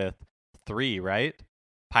launched with 3, right?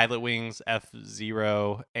 Pilot Wings,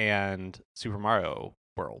 F-Zero, and Super Mario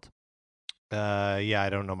World. Yeah, I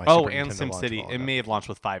don't know my. Oh, Super and Nintendo launch SimCity. well It enough. may have launched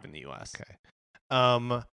with 5 in the US. Okay.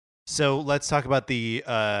 So let's talk about the.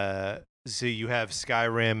 So you have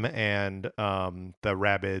Skyrim and the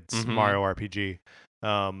Rabbids Mhm. Mario RPG.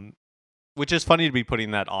 Which is funny to be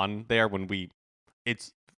putting that on there when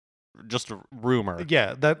it's just a rumor.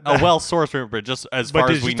 Yeah, that A well-sourced rumor, but just as far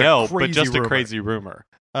as it's we just a know, but crazy just rumor. a crazy rumor.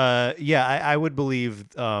 Yeah, I would believe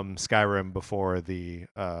Skyrim before the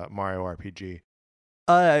Mario RPG.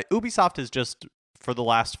 Ubisoft has just, for the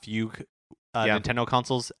last few Yeah. Nintendo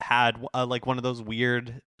consoles, had like one of those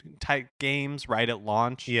weird type games right at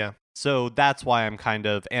launch. Yeah. So that's why I'm kind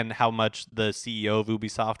of, and how much the CEO of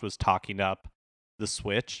Ubisoft was talking up the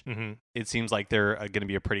Switch. Mm-hmm. It seems like they're going to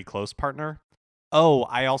be a pretty close partner. Oh,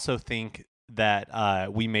 I also think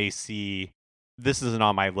that we may see, this isn't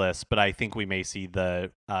on my list, but I think we may see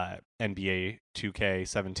the NBA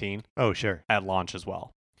 2K17 Oh, sure. at launch as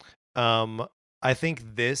well. I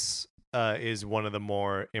think this is one of the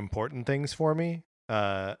more important things for me,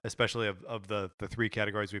 especially of the 3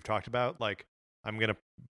 categories we've talked about. Like, I'm gonna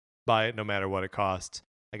buy it no matter what it costs.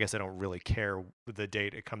 I guess I don't really care the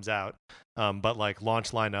date it comes out, but like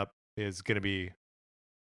launch lineup is gonna be.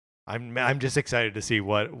 I'm just excited to see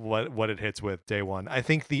what it hits with day one. I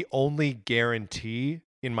think the only guarantee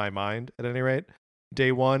in my mind, at any rate,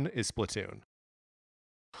 day one is Splatoon.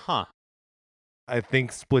 Huh. I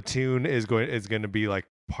think Splatoon is going to be like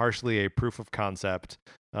partially a proof of concept,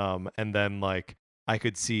 and then like I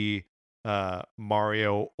could see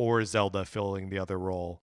Mario or Zelda filling the other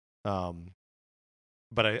role,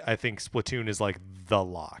 but I think Splatoon is like the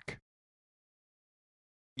lock.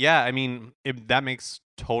 Yeah, I mean, that makes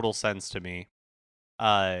total sense to me.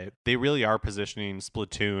 They really are positioning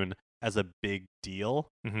Splatoon as a big deal,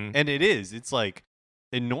 Mm-hmm. and it is. It's like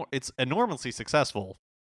it's enormously successful,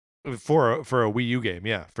 For a Wii U game,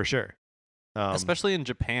 yeah, for sure. especially in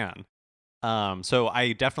Japan. So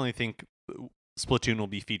I definitely think Splatoon will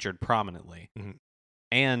be featured prominently, Mhm.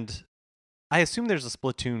 and I assume there's a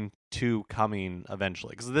Splatoon 2 coming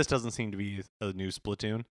eventually, because this doesn't seem to be a new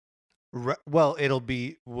Splatoon. Well,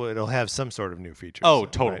 it'll have some sort of new features. Oh,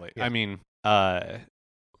 right? totally. Yeah. I mean,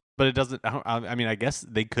 but it doesn't. I mean, I guess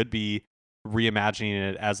they could be reimagining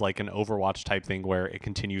it as like an Overwatch type thing where it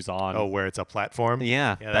continues on. Oh, where it's a platform.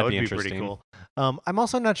 yeah, Yeah, that that'd would be be interesting. pretty cool. I'm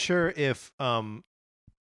also not sure if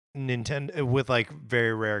Nintendo, with like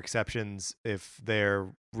very rare exceptions, if they're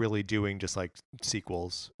really doing just like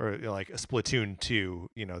sequels or like a Splatoon 2.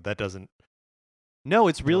 That doesn't. No,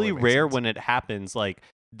 it's really Totally makes rare sense. when it happens. Like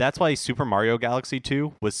that's why Super Mario Galaxy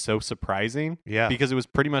 2 was so surprising, Yeah, because it was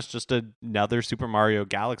pretty much just another Super Mario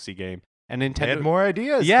Galaxy game, and they Nintendo had more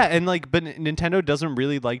ideas. Yeah, and like, but Nintendo doesn't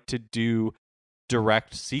really like to do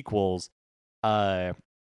direct sequels.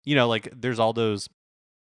 Like there's all those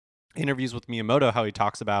interviews with Miyamoto, how he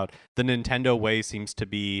talks about the Nintendo way seems to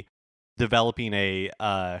be developing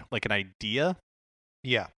like an idea,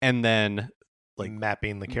 Yeah, and then like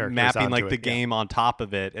mapping the characters, mapping onto like the it, yeah. game on top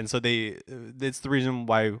of it. And so it's the reason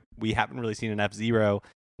why we haven't really seen an F-Zero,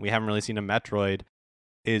 we haven't really seen a Metroid,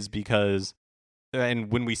 is because, and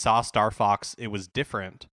when we saw Star Fox, it was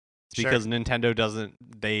different. It's Sure. because Nintendo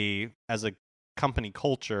they as a company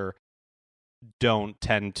culture don't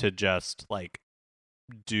tend to just like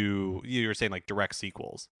do, you were saying, like direct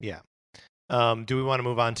sequels. Yeah. Do we want to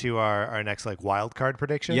move on to our next like wild card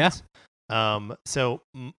predictions? Yeah. So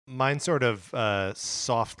mine's sort of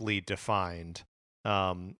softly defined.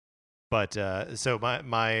 But so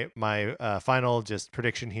my final just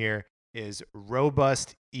prediction here is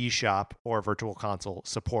robust eShop or virtual console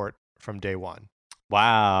support from day one.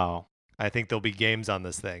 Wow. I think there'll be games on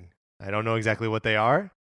this thing. I don't know exactly what they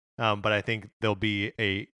are, but I think there'll be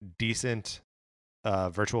a decent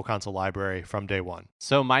virtual console library from day one.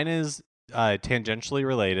 So mine is tangentially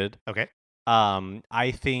related. Okay.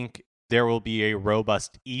 I think there will be a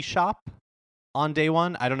robust eShop on day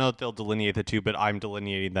one. I don't know if they'll delineate the two, but I'm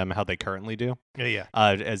delineating them how they currently do. Yeah.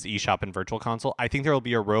 As eShop and virtual console. I think there will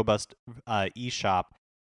be a robust eShop,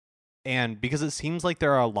 and because it seems like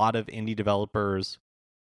there are a lot of indie developers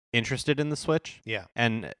interested in the Switch. Yeah.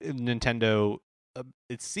 And Nintendo,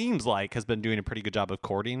 it seems like, has been doing a pretty good job of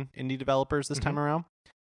courting indie developers this time around.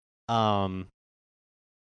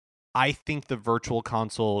 I think the virtual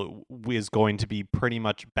console is going to be pretty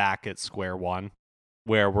much back at square one,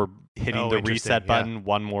 where we're hitting the interesting, reset yeah. button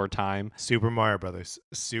one more time. Super Mario Brothers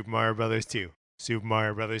 2. Super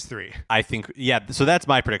Mario Brothers 3. I think, yeah. So that's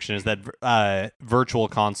my prediction: is that Virtual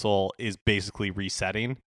Console is basically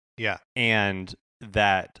resetting, Yeah. and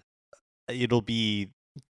that it'll be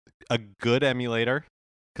a good emulator,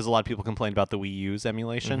 because a lot of people complain about the Wii U's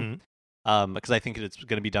emulation. Mhm. Because I think it's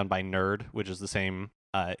going to be done by Nerd, which is the same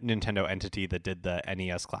Nintendo entity that did the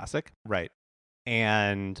NES Classic. Right.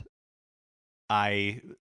 And I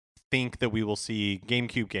think that we will see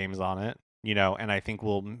GameCube games on it, and I think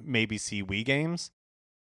we'll maybe see Wii games.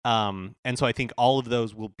 And so I think all of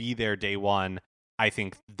those will be there day one. I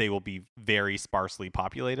think they will be very sparsely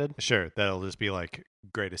populated. Sure. That'll just be like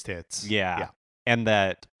greatest hits. Yeah. And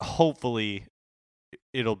that hopefully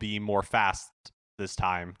it'll be more fast this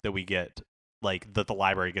time that we get, like, that the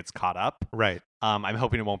library gets caught up. Right. I'm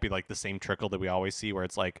hoping it won't be like the same trickle that we always see, where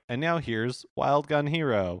it's like, and now here's Wild Gun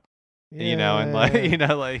Hero, and like,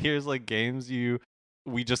 like here's like games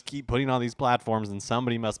we just keep putting on these platforms and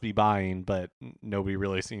somebody must be buying, but nobody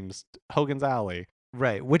really seems. Hogan's Alley.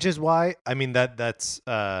 Right. Which is why, I mean, that's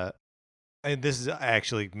and this is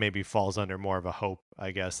actually maybe falls under more of a hope,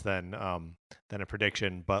 I guess, than a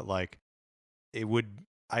prediction, but like it would.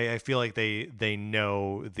 I feel like they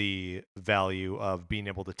know the value of being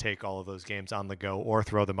able to take all of those games on the go or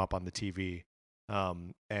throw them up on the TV.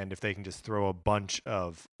 And if they can just throw a bunch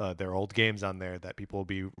of their old games on there, that people will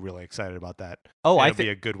be really excited about that. Oh, I think it'd be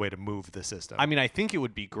a good way to move the system. I mean, I think it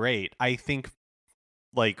would be great. I think,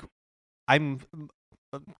 like, I'm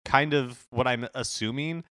kind of what I'm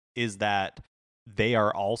assuming is that they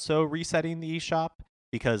are also resetting the eShop,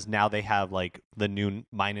 because now they have like the new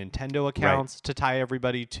My Nintendo accounts to tie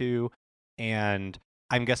everybody to, and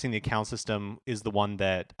I'm guessing the account system is the one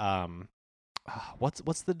that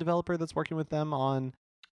what's the developer that's working with them on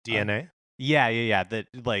DNA? Yeah. That,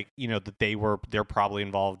 like, that they're probably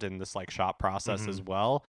involved in this like shop process as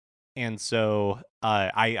well. And so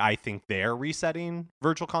I think they're resetting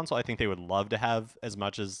Virtual Console. I think they would love to have as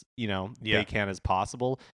much as they can as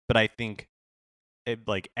possible, but I think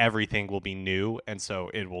everything will be new, and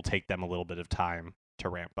so it will take them a little bit of time to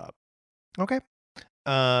ramp up. Okay.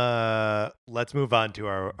 Let's move on to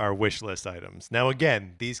our wish list items. Now,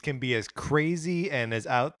 again, these can be as crazy and as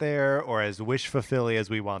out there or as wish fulfilling as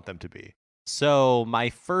we want them to be. So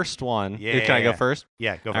my first one, can I go first?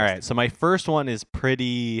 Yeah, go first. All right. So my first one is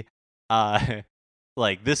pretty,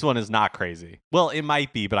 like, this one is not crazy. Well, it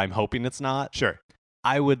might be, but I'm hoping it's not. Sure.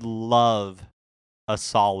 I would love a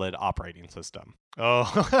solid operating system. Oh,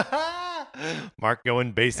 Mark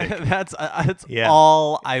going basic. That's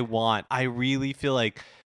all I want. I really feel like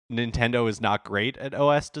Nintendo is not great at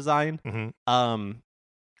OS design. And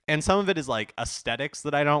some of it is like aesthetics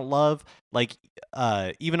that I don't love. Like,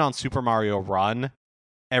 even on Super Mario Run,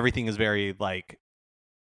 everything is very like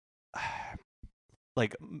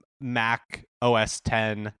Mac OS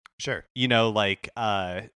 10. Sure.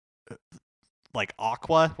 Like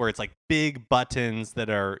Aqua, where it's like big buttons that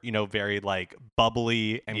are, very like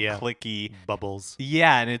bubbly and clicky bubbles.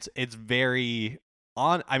 Yeah, and it's very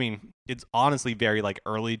it's honestly very like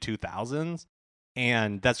early 2000s,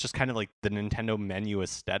 and that's just kind of like the Nintendo menu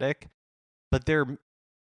aesthetic. But their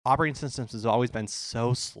operating systems has always been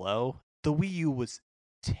so slow. The Wii U was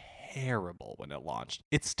terrible when it launched.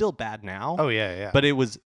 It's still bad now. Oh yeah. But it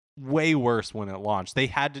was way worse when it launched.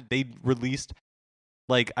 They released,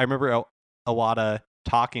 like, I remember Iwata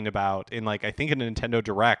talking about in, like, I think a Nintendo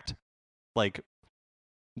Direct, like,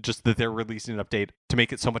 just that they're releasing an update to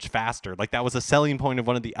make it so much faster. Like, that was a selling point of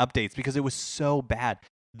one of the updates, because it was so bad.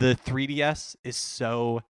 The 3DS is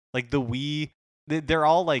so, like, the Wii, they're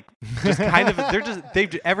all like just kind of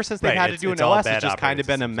they've ever since they've had to do an OS, it's just kind of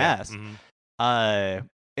been a mess.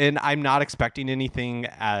 And I'm not expecting anything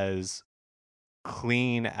as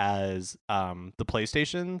clean as the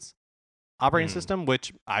PlayStation's operating system,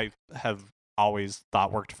 which I have always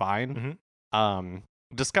thought worked fine.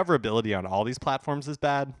 Discoverability on all these platforms is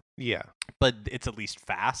bad. Yeah, but it's at least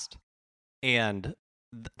fast, and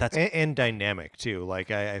that's and dynamic too.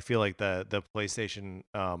 Like I feel like the PlayStation,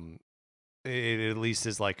 it at least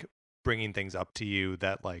is like bringing things up to you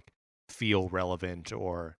that like feel relevant,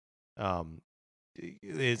 or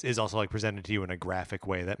is also like presented to you in a graphic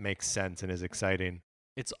way that makes sense and is exciting.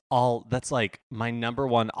 That's like my number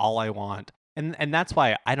one, all I want. And that's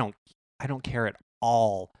why I don't care at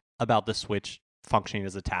all about the Switch functioning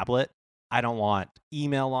as a tablet. I don't want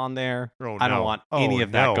email on there. Oh, no. I don't want any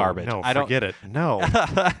of that garbage. No, I don't forget it. No.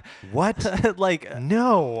 What? Like,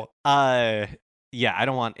 no. Yeah, I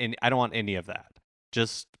don't want any of that.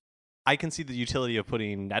 Just, I can see the utility of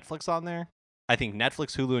putting Netflix on there. I think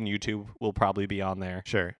Netflix, Hulu, and YouTube will probably be on there.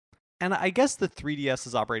 Sure. And I guess the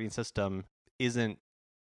 3DS's operating system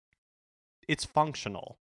it's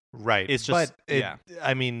functional. Right. It's just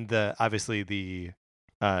I mean, obviously the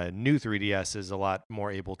new 3DS is a lot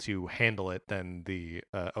more able to handle it than the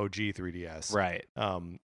OG 3DS. right.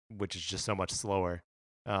 Which is just so much slower.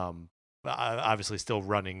 Obviously still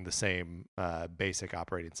running the same basic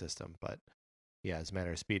operating system, but yeah, it's a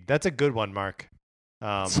matter of speed. That's a good one, Mark.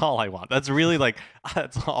 That's all I want. That's really like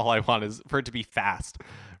that's all I want is for it to be fast.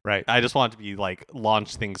 Right. I just want it to be like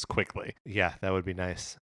launch things quickly. Yeah, that would be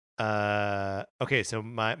nice. Okay, so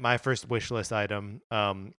my first wish list item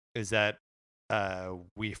is that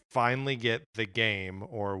we finally get the game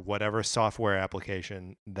or whatever software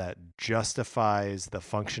application that justifies the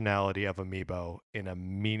functionality of Amiibo in a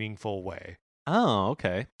meaningful way. Oh,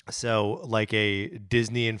 okay. So like a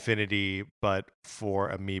Disney Infinity, but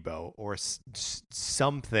for Amiibo or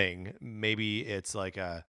something. Maybe it's like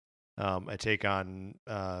a take on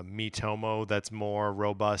Miitomo that's more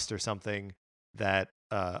robust or something that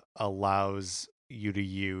allows you to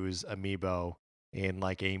use Amiibo in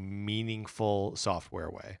like a meaningful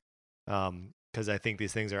software way. Because I think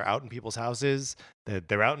these things are out in people's houses.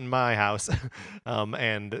 They're out in my house,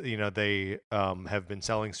 and they have been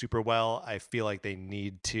selling super well. I feel like they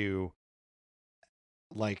need to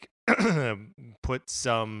like put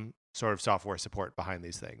some sort of software support behind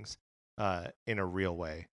these things in a real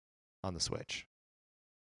way on the Switch.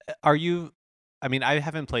 Are you? I mean, I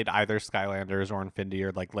haven't played either Skylanders or Infinity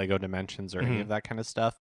or like Lego Dimensions or any of that kind of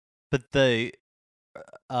stuff, but they've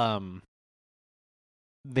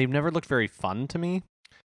never looked very fun to me.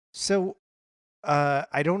 So,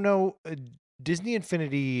 I don't know. Disney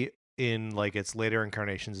Infinity in like its later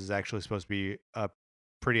incarnations is actually supposed to be a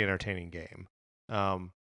pretty entertaining game.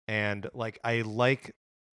 And like I like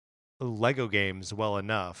Lego games well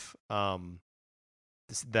enough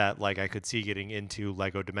that like I could see getting into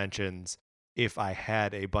Lego Dimensions if I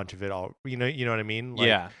had a bunch of it all. You know what I mean? Like,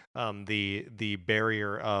 Yeah. The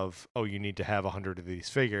barrier of you need to have 100 of these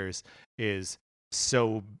figures is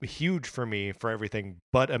so huge for me for everything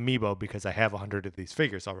but Amiibo because I have 100 of these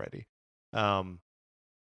figures already.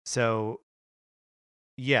 So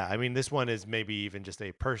yeah, I mean this one is maybe even just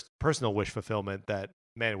a personal wish fulfillment that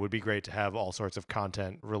man, it would be great to have all sorts of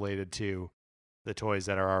content related to the toys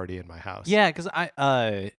that are already in my house. Yeah, because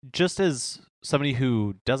I just as somebody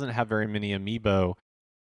who doesn't have very many Amiibo,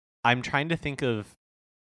 I'm trying to think of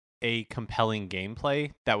a compelling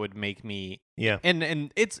gameplay that would make me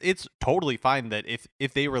and it's totally fine that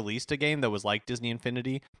if they released a game that was like Disney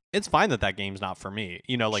Infinity, it's fine that game's not for me.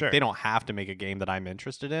 Like they don't have to make a game that I'm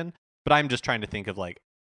interested in, but I'm just trying to think of like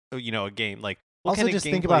a game like also just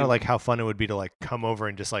think about it, like how fun it would be to like come over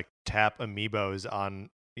and just like tap Amiibos on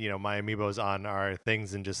my Amiibos on our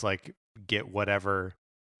things and just like get whatever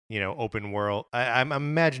open world. I'm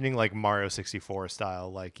imagining like Mario 64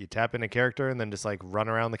 style, like you tap in a character and then just like run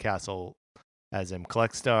around the castle as him,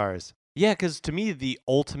 collect stars. Yeah, because to me the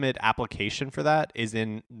ultimate application for that is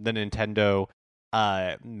in the Nintendo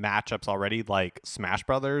matchups already, like Smash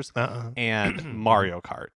Brothers and Mario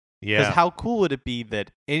Kart. Yeah, because how cool would it be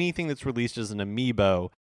that anything that's released as an Amiibo,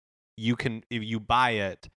 you can, if you buy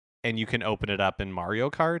it and you can open it up in Mario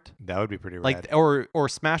Kart. That would be pretty rad. Like or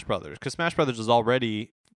Smash Brothers, because Smash Brothers is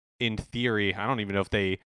already, in theory, I don't even know if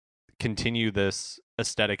they continue this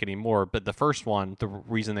aesthetic anymore, but the first one, the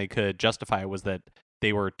reason they could justify it was that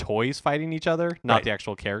they were toys fighting each other, not the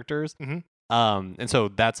actual characters. And so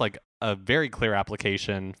that's like a very clear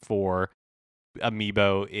application for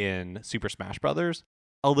Amiibo in Super Smash Brothers.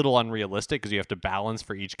 A little unrealistic because you have to balance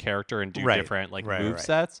for each character and do different like move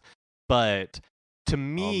sets. But to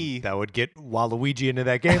me, that would get Waluigi into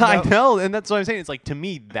that game. I know, and that's what I'm saying. It's like, to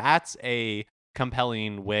me, that's a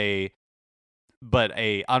compelling way, but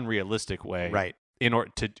a unrealistic way. Right. In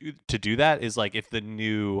order to do that is like if the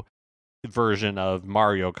new version of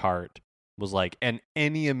Mario Kart was like, and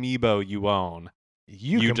any Amiibo you own,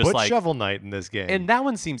 you can just put like, Shovel Knight in this game. And that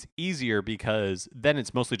one seems easier because then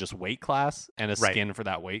it's mostly just weight class and a skin for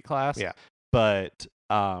that weight class. Yeah. But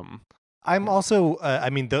I'm also, I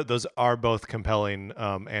mean, those are both compelling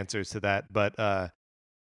answers to that, but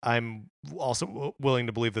I'm also willing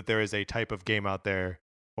to believe that there is a type of game out there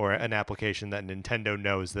or an application that Nintendo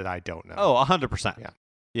knows that I don't know. Oh, 100%.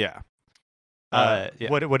 Yeah. Yeah.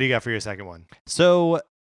 What do you got for your second one? So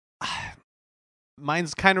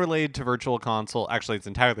mine's kind of related to Virtual Console. Actually, it's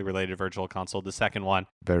entirely related to Virtual Console. The second one.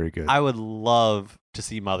 Very good. I would love to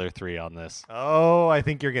see Mother 3 on this. Oh, I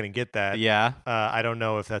think you're going to get that. Yeah. I don't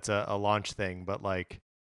know if that's a launch thing, but like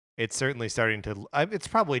it's certainly starting to, it's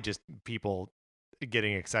probably just people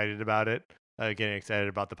getting excited about it, getting excited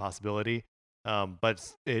about the possibility.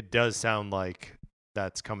 But it does sound like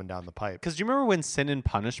that's coming down the pipe. Because do you remember when Sin and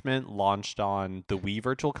Punishment launched on the Wii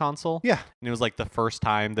Virtual Console? Yeah. And it was like the first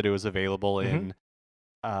time that it was available in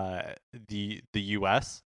the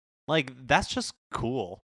US. Like, that's just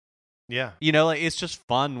cool. Yeah. You know, like, it's just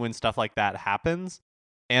fun when stuff like that happens.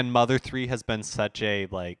 And Mother 3 has been such a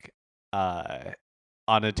like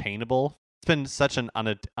unattainable. It's been such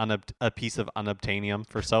a piece of unobtainium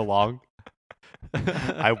for so long.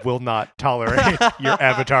 I will not tolerate your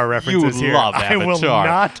Avatar references you here. love I Avatar. will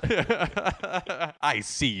not. I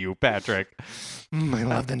see you, Patrick. I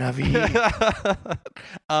love the Navi.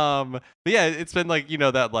 But yeah, it's been like, you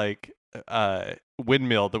know, that like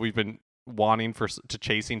windmill that we've been wanting to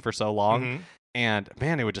chasing for so long, Mhm. and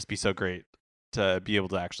man, it would just be so great to be able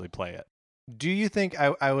to actually play it. Do you think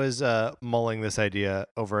I was mulling this idea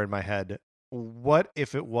over in my head? What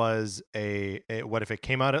if it was what if it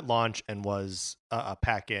came out at launch and was a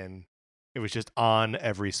pack-in? It was just on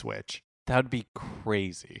every Switch. That would be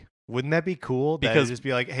crazy. Wouldn't that be cool? That Because- it'd just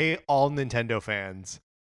be like, hey, all Nintendo fans,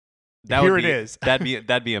 That here would it be, is.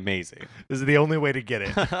 That'd be amazing. This is the only way to get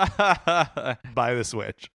it. That Buy the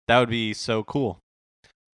Switch. would be so cool.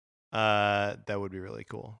 That would be really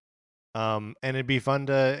cool. And it'd be fun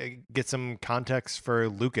to get some context for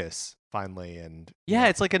Lucas finally. And Yeah,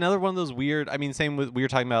 it's like another one of those weird. I mean, same with we were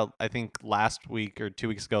talking about. I think last week or 2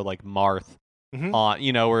 weeks ago, like Marth, Mhm.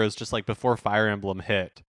 you know, where it was just like before Fire Emblem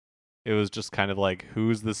hit, it was just kind of like,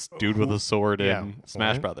 who's this dude with a sword Yeah. in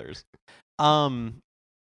Smash Mhm. Brothers?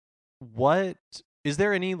 What is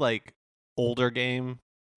there any like older game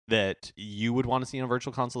that you would want to see on a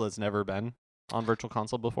Virtual Console that's never been on Virtual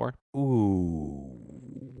Console before? Ooh,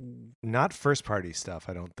 not first party stuff.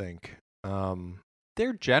 I don't think.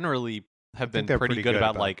 They're generally have I think been they're pretty good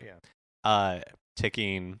about like yeah.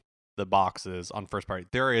 ticking the boxes on first party.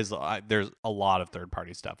 There's a lot of third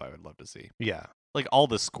party stuff I would love to see. Yeah. Like all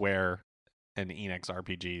the Square and Enix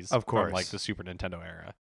RPGs Of from like course. the Super Nintendo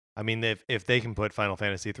era. I mean, if they can put Final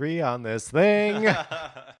Fantasy 3 on this thing,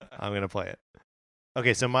 I'm gonna play it.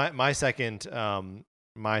 Okay, so my second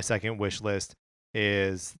wish list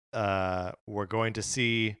is we're going to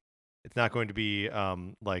see. It's not going to be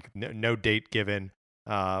like no date given,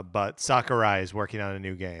 but Sakurai is working on a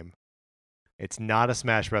new game. It's not a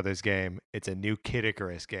Smash Brothers game. It's a new Kid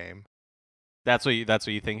Icarus game. That's what you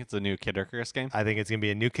think? It's a new Kid Icarus game? I think it's gonna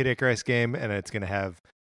be a new Kid Icarus game, and it's gonna have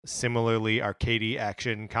similarly arcadey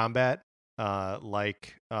action combat,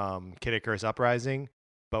 like Kid Icarus Uprising,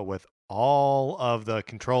 but with all of the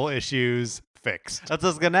control issues fixed. That's what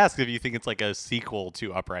I was gonna ask, if you think it's like a sequel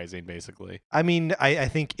to Uprising, basically. I mean, I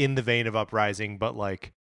think in the vein of Uprising, but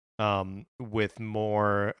like with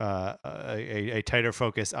more a tighter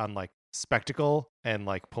focus on like spectacle and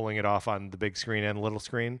like pulling it off on the big screen and little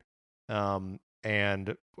screen,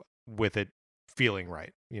 and with it feeling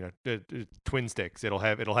right. You know, twin sticks. It'll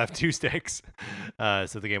have two sticks, so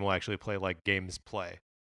the game will actually play like games play.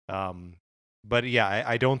 But yeah,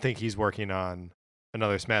 I don't think he's working on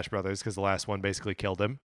another Smash Brothers because the last one basically killed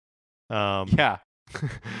him. Yeah.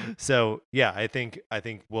 So yeah, I think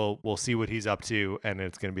we'll see what he's up to, and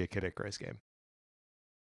it's going to be a Kid Icarus game,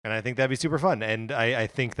 and I think that'd be super fun. And I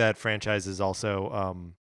think that franchise is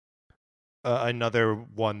also another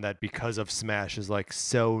one that, because of Smash, is like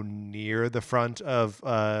so near the front of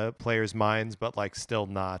players' minds, but like still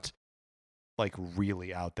not like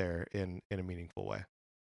really out there in a meaningful way.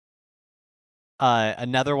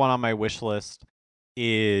 Another one on my wish list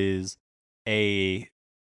is a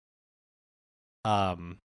I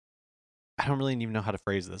don't really even know how to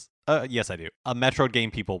phrase this. Yes, I do. A Metroid game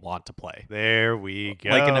people want to play. There we go.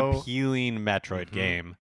 Like an appealing Metroid Mhm.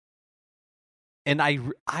 game. And I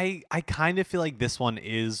kind of feel like this one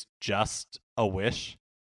is just a wish,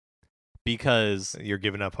 because You're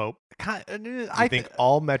giving up hope. I I think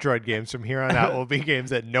all Metroid games from here on out will be games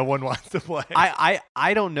that no one wants to play.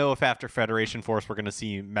 I don't know if after Federation Force we're going to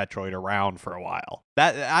see Metroid around for a while.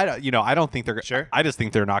 That I don't think they're Sure. I just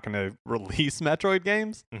think they're not going to release Metroid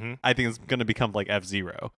games. Mhm. I think it's going to become like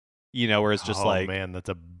F-Zero. You know, where it's just like, man, that's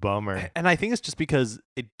a bummer. and I think it's just because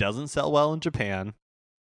it doesn't sell well in Japan,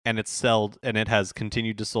 and it has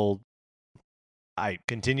continued to sell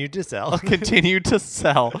Continued to sell. continued to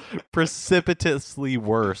sell precipitously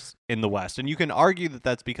worse in the West. And you can argue that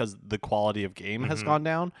that's because the quality of game has Mhm. gone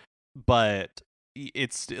down, but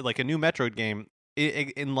it's like a new Metroid game,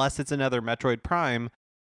 unless it's another Metroid Prime,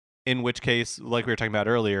 in which case, like we were talking about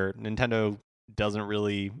earlier, Nintendo doesn't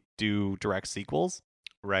really do direct sequels.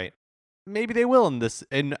 Right. Maybe they will in this.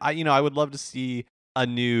 And I would love to see a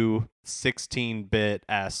new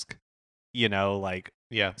 16-bit-esque, like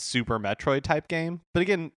Yeah. Super Metroid type game. But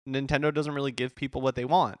again, Nintendo doesn't really give people what they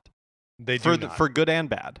want They do not. for good and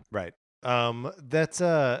bad. Right. That's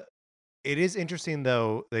it is interesting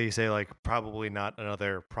though that you say like probably not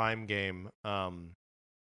another Prime game.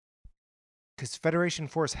 Because Federation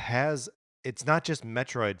Force has, it's not just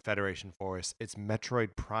Metroid Federation Force, it's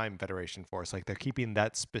Metroid Prime Federation Force. Like they're keeping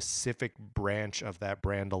that specific branch of that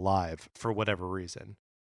brand alive for whatever reason.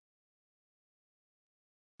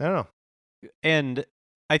 I don't know. And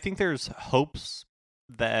I think there's hopes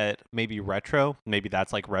that maybe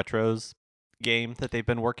that's like Retro's game that they've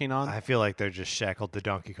been working on. I feel like they're just shackled to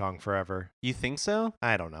Donkey Kong forever. You think so?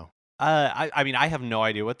 I don't know. I mean, I have no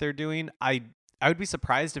idea what they're doing. I would be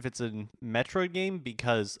surprised if it's a Metroid game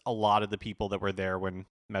because a lot of the people that were there when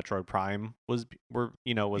Metroid Prime was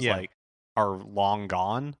Yeah. like are long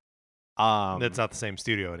gone. That's not the same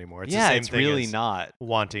studio anymore. It's the yeah, same it's thing really as not.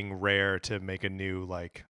 wanting Rare to make a new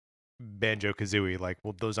like Banjo Kazooie. Like,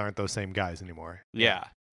 well, those aren't those same guys anymore. Yeah.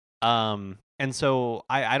 And so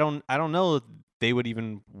I don't know if they would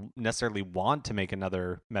even necessarily want to make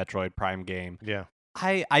another Metroid Prime game. Yeah.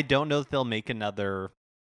 I don't know if they'll make another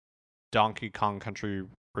Donkey Kong Country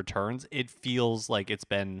Returns. It feels like it's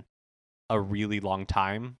been a really long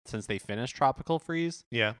time since they finished Tropical Freeze.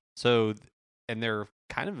 Yeah. So, and they're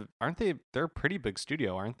kind of, aren't they? They're a pretty big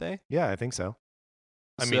studio, aren't they? Yeah, I think so.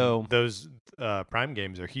 I mean, those Prime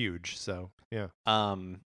games are huge. So yeah.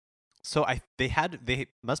 So they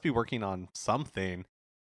must be working on something.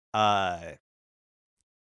 And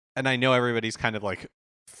I know everybody's kind of like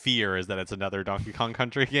fear is that it's another Donkey Kong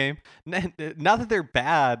Country game. Not that they're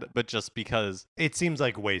bad, but just because it seems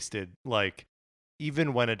like wasted. Like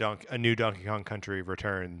even when a new Donkey Kong Country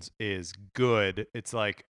Returns is good, it's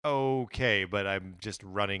like okay, but I'm just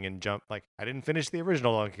running and jump. Like I didn't finish the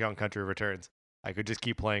original Donkey Kong Country Returns. I could just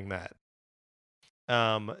keep playing that.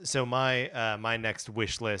 So my next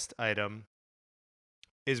wish list item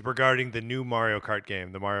is regarding the new Mario Kart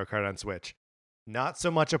game, the Mario Kart on Switch. Not so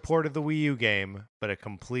much a port of the Wii U game, but a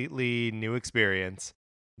completely new experience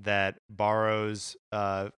that borrows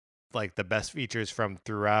like the best features from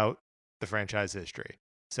throughout the franchise history.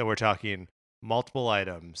 So we're talking multiple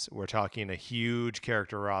items. We're talking a huge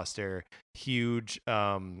character roster, huge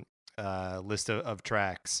list of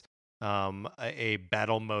tracks, a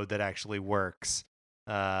battle mode that actually works,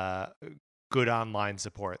 good online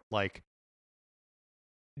support. Like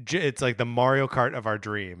it's like the Mario Kart of our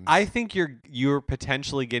dreams. I think you're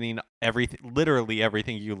potentially getting literally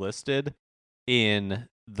everything you listed in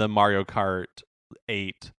the Mario Kart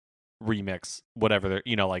 8 remix, whatever they're,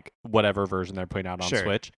 like whatever version they're putting out on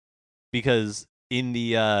Switch. Because in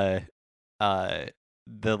the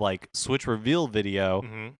like Switch reveal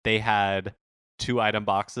video, they had 2 item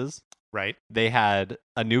boxes. Right. They had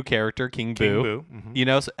a new character, King Boo.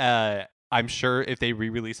 Mm-hmm. I'm sure if they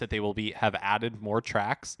re-release it, they will have added more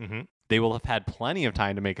tracks. Mm-hmm. They will have had plenty of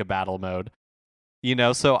time to make a battle mode.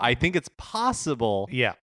 So I think it's possible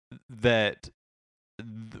that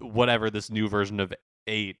whatever this new version of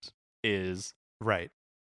 8 is, right,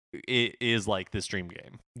 it is like this dream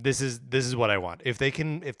game. This is what I want. If they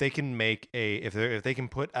can make if they can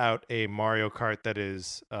put out a Mario Kart that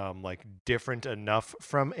is like different enough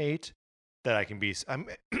from 8 that I can be I'm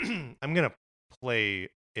gonna play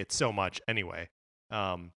it so much anyway.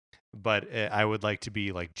 But I would like to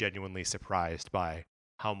be like genuinely surprised by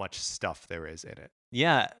how much stuff there is in it.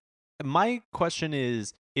 Yeah. My question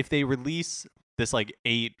is, if they release this like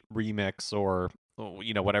 8 remix or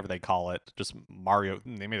whatever they call it, just Mario,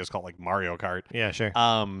 they may just call it like Mario Kart. Yeah, sure.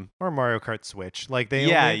 Or Mario Kart Switch. Like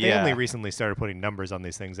they only recently started putting numbers on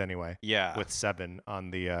these things anyway. Yeah. With 7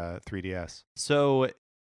 on the 3DS. So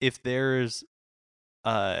if there's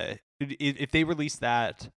if they release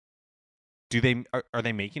that, are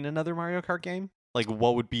they making another Mario Kart game? Like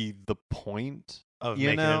what would be the point of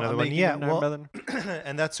making another one? Yeah, well,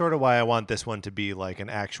 and that's sort of why I want this one to be like an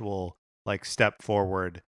actual like step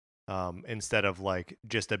forward. Instead of like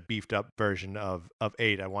just a beefed up version of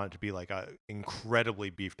 8, I want it to be like a incredibly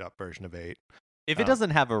beefed up version of 8. If it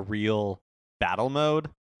doesn't have a real battle mode,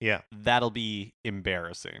 yeah, that'll be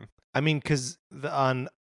embarrassing. I mean, because on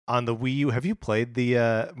the Wii U, have you played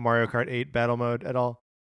the Mario Kart 8 battle mode at all?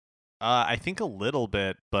 I think a little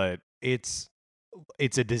bit, but it's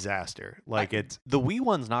a disaster. Like the Wii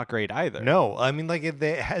one's not great either. No, I mean, like it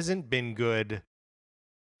hasn't been good.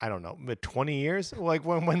 I don't know, but 20 years? Like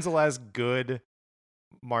when's the last good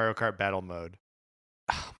Mario Kart battle mode?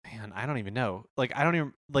 Oh man, I don't even know. Like I don't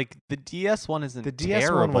even like the DS one isn't the DS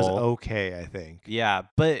terrible. One was okay, I think. Yeah,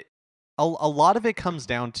 but a lot of it comes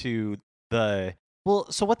down to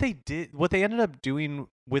so what they ended up doing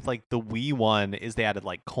with like the Wii one is they added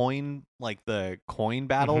like the coin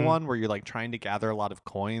battle one where you're like trying to gather a lot of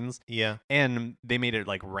coins. Yeah. And they made it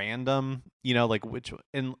like random, like which,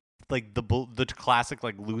 and like the classic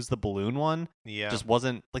like lose the balloon one Yeah. just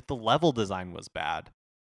wasn't like the level design was bad.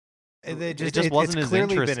 It just just wasn't it's as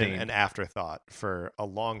clearly interesting. been an afterthought for a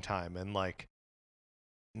long time, and like,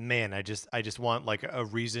 man, I just want like a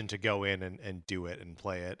reason to go in and do it and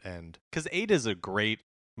play it, and Because 8 is a great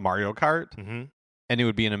Mario Kart, and it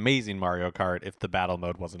would be an amazing Mario Kart if the battle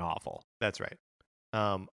mode wasn't awful. That's right.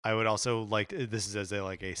 I would also like this is as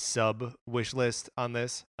a sub wish list on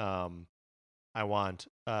this. I want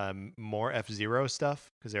more F-Zero stuff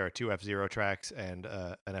because there are 2 F-Zero tracks and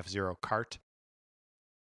an F-Zero kart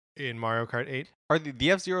in Mario Kart 8. Are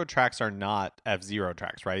the F-Zero tracks are not F-Zero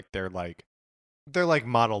tracks, right? They're like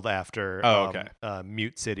modeled after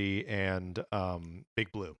Mute City and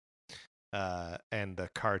Big Blue. And the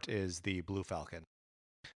kart is the Blue Falcon.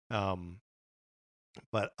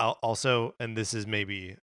 But I'll also, and this is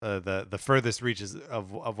maybe the furthest reaches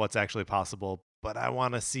of what's actually possible, but I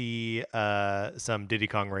want to see some Diddy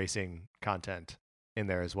Kong Racing content in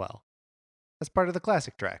there as well, as part of the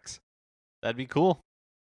classic tracks. That'd be cool.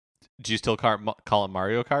 Do you still call it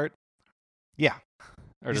Mario Kart? Yeah.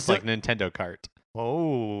 Or just like Nintendo Kart?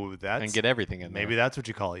 Oh, that's... And get everything in there. Maybe that's what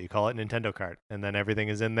you call it. You call it Nintendo Kart, and then everything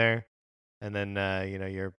is in there, and then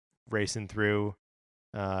you're racing through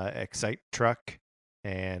Excite Truck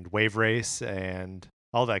and Wave Race and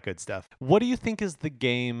all that good stuff. What do you think is the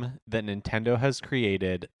game that Nintendo has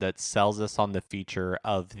created that sells us on the feature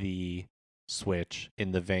of the Switch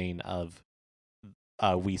in the vein of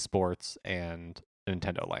Wii Sports and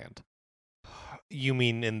Nintendo Land? You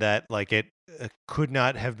mean in that like it could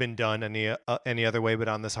not have been done any other way but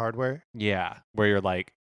on this hardware? Yeah, where you're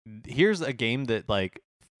like, here's a game that like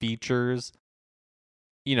features,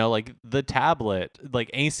 like the tablet,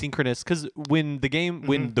 like asynchronous. Because when the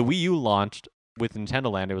Wii U launched with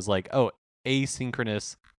Nintendo Land, it was like, oh,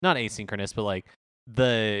 asynchronous, not asynchronous, but like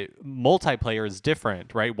the multiplayer is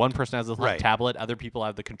different, right? One person has a tablet, other people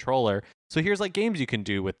have the controller. So here's like games you can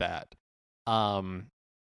do with that.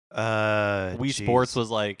 Wii Sports was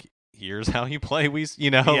like, here's how you play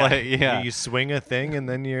Wii, you swing a thing and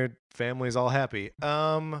then your family's all happy.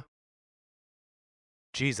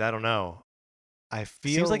 Geez, I don't know. I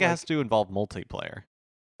feel seems like it has to involve multiplayer.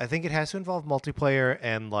 I think it has to involve multiplayer,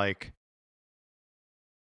 and like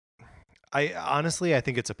I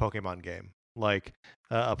think it's a Pokemon game. Like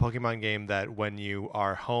a Pokemon game that when you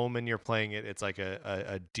are home and you're playing it, it's like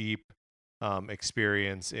a deep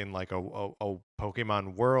experience in like a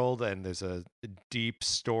Pokemon world, and there's a deep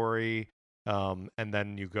story, and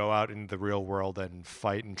then you go out into the real world and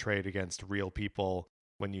fight and trade against real people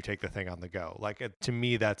when you take the thing on the go. Like to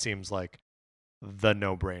me, that seems like the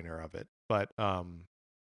no-brainer of it. But I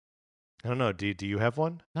don't know. Do you have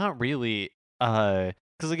one? Not really. Because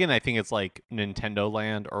again, I think it's like Nintendo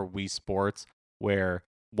Land or Wii Sports, where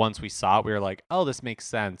once we saw it, we were like, oh, this makes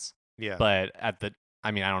sense. Yeah. But I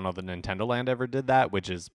don't know that Nintendo Land ever did that, which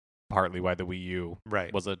is partly why the Wii U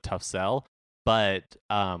was a tough sell. But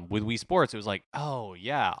with Wii Sports, it was like, oh,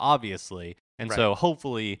 yeah, obviously. And so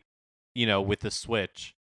hopefully, with the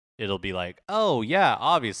Switch, it'll be like, oh, yeah,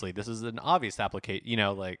 obviously. This is an obvious application.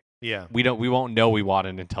 We won't know we want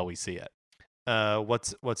it until we see it.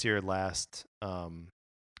 What's your last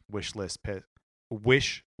wish list pick,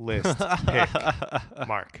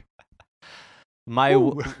 Mark? My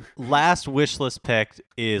last wish list pick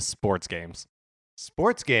is sports games.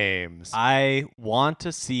 Sports games. I want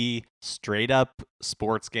to see straight up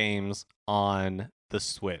sports games on the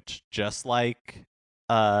Switch, just like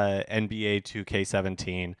NBA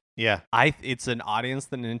 2K17. Yeah. It's an audience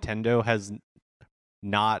that Nintendo has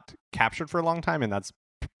not captured for a long time, and that's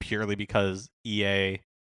purely because EA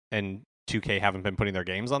and 2K haven't been putting their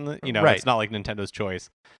games on the, it's not like Nintendo's choice.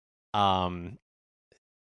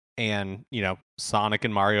 And, Sonic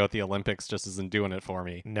and Mario at the Olympics just isn't doing it for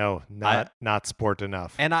me. No, not sport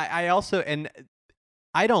enough. And I also,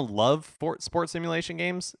 I don't love sports simulation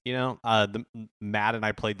games. The Madden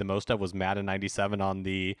I played the most of was Madden 97 on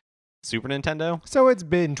the Super Nintendo. So it's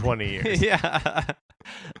been 20 years. Yeah.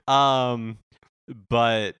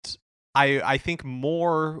 But I think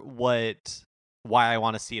more why I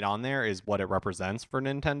want to see it on there is what it represents for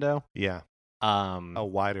Nintendo. Yeah. A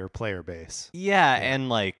wider player base. Yeah, and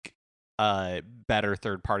like better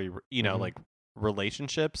third party, like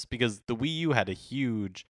relationships, because the Wii U had a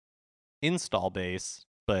huge install base,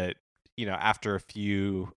 but after a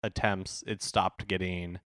few attempts it stopped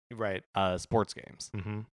getting sports games.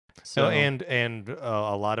 Mm-hmm. So and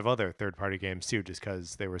a lot of other third party games too, just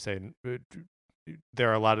because they were saying there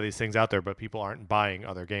are a lot of these things out there, but people aren't buying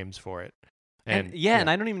other games for it. And and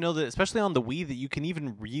I don't even know that, especially on the Wii, that you can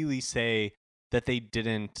even really say that they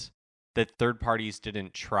didn't that third parties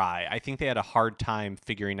didn't try. I think they had a hard time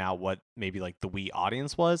figuring out what maybe like the Wii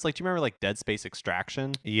audience was. Like, do you remember like Dead Space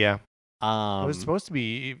Extraction? Yeah. It was Um, supposed to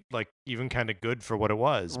be like even kind of good for what it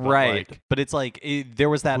was, but right. like, But it's like there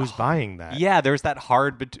was that who's buying that? Yeah, there's that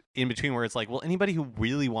hard in between where it's like, well, anybody who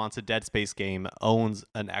really wants a Dead Space game owns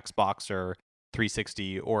an Xbox or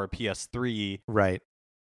 360 or a PS3. Right.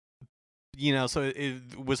 You know, so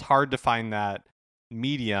it was hard to find that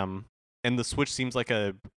medium, and the Switch seems like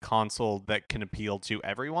a console that can appeal to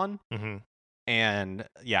everyone. Mm-hmm. And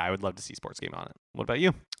yeah, I would love to see sports game on it. What about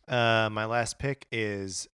you? My last pick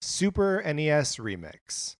is Super NES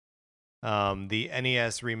Remix. The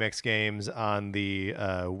NES Remix games on the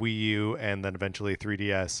Wii U and then eventually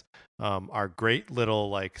 3DS are great little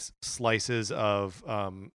like slices of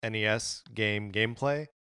NES gameplay.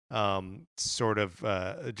 Sort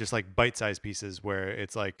of just like bite-sized pieces where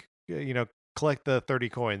it's like, collect the 30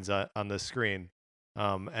 coins on the screen,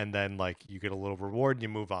 and then like you get a little reward and you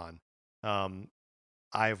move on.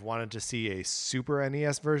 I've wanted to see a Super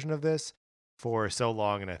NES version of this for so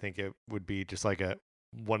long, and I think it would be just like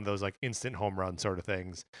one of those like instant home run sort of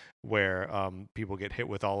things where people get hit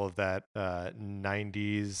with all of that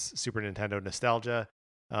 90s Super Nintendo nostalgia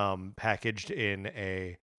packaged in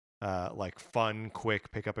a like fun,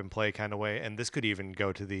 quick pick up and play kind of way. And this could even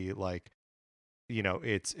go to the like,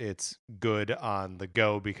 it's good on the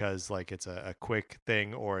go because like it's a quick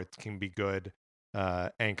thing, or it can be good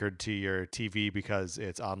anchored to your TV because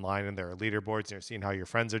it's online and there are leaderboards and you're seeing how your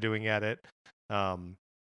friends are doing at it. I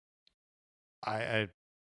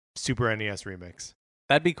Super NES Remix.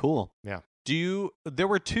 That'd be cool. Yeah. There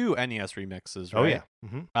were 2 NES remixes, right? Oh yeah.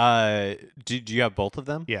 Mm-hmm. Do you have both of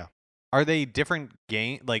them? Yeah. Are they different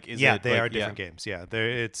game? Like, they are different games. Yeah.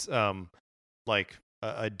 It's like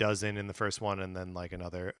a dozen in the first one, and then like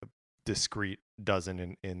another discrete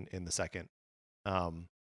dozen in the second.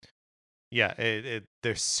 Yeah,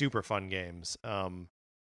 they're super fun games.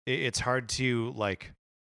 It's hard to like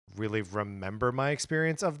really remember my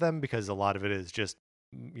experience of them because a lot of it is just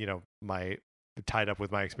my tied up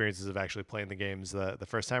with my experiences of actually playing the games the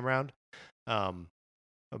first time around.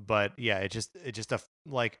 But yeah, it just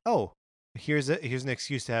like, oh, here's an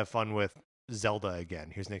excuse to have fun with Zelda again.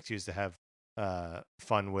 Here's an excuse to have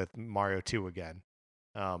fun with Mario 2 again.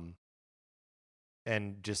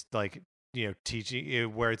 And just like,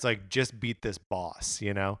 teaching where it's like, just beat this boss,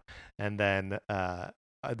 and then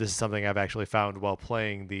this is something I've actually found while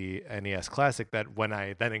playing the NES Classic, that when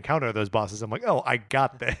I then encounter those bosses, I'm like, oh, I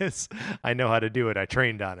got this. I know how to do it. I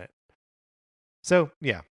trained on it. So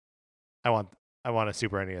yeah, I want a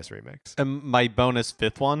Super NES remix. My bonus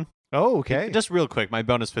 5th one. Oh, okay. Just real quick, my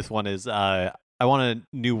bonus 5th one is I want a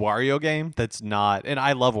new Wario game that's not, and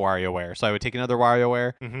I love WarioWare, so I would take another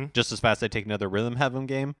WarioWare just as fast as I'd take another Rhythm Heaven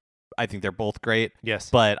game. I think they're both great. Yes.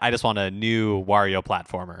 But I just want a new Wario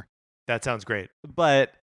platformer. That sounds great.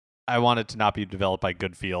 But I want it to not be developed by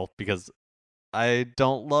Goodfeel because I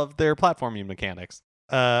don't love their platforming mechanics.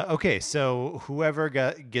 Okay, so whoever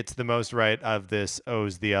gets the most right of this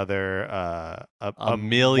owes the other $1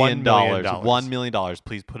 million. $1 million.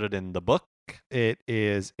 Please put it in the book. It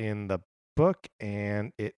is in the book,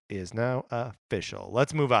 and it is now official.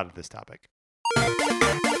 Let's move on to this topic.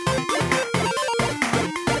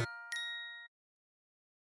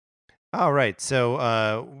 All right,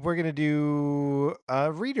 so we're going to do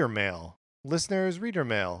reader mail. Listeners, reader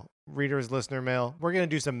mail. Readers, listener mail. We're going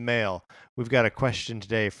to do some mail. We've got a question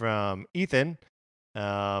today from Ethan.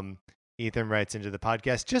 Ethan writes into the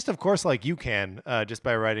podcast, just of course like you can, just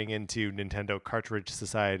by writing into Nintendo Cartridge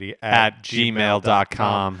Society at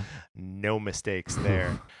gmail.com. No mistakes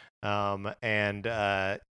there. And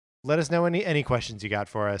let us know any questions you got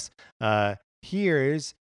for us.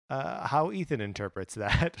 Here's how Ethan interprets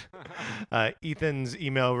that. Ethan's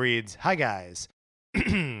email reads, "Hi guys.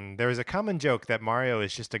 There is a common joke that Mario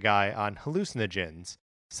is just a guy on hallucinogens,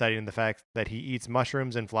 citing the fact that he eats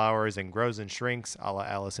mushrooms and flowers and grows and shrinks a la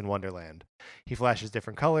Alice in Wonderland. He flashes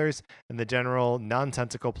different colors, and the general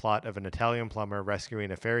nonsensical plot of an Italian plumber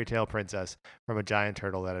rescuing a fairy tale princess from a giant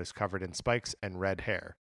turtle that is covered in spikes and red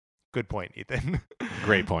hair." Good point, Ethan.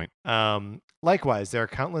 Great point. Likewise, there are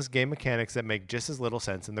countless game mechanics that make just as little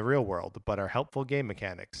sense in the real world, but are helpful game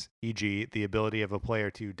mechanics, e.g. the ability of a player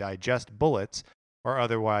to digest bullets or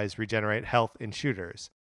otherwise regenerate health in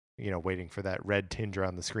shooters, waiting for that red tinge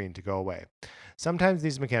on the screen to go away. Sometimes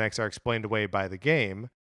these mechanics are explained away by the game.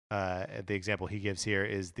 The example he gives here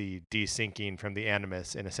is the desyncing from the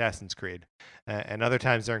Animus in Assassin's Creed. And other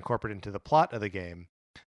times they're incorporated into the plot of the game.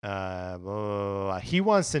 He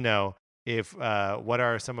wants to know if what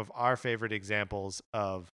are some of our favorite examples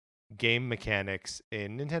of game mechanics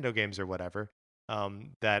in Nintendo games or whatever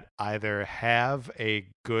that either have a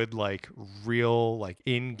good like real like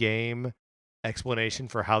in-game explanation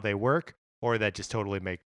for how they work, or that just totally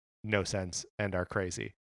make no sense and are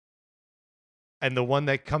crazy. And the one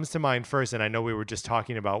that comes to mind first, and I know we were just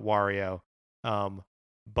talking about Wario,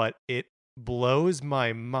 but it blows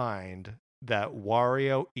my mind that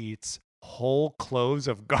Wario eats whole cloves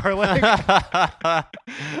of garlic,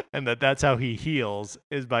 and that's how he heals,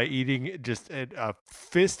 is by eating just a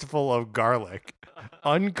fistful of garlic,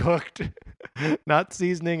 uncooked, not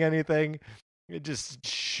seasoning anything, just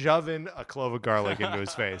shoving a clove of garlic into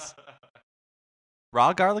his face.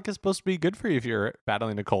 Raw garlic is supposed to be good for you if you're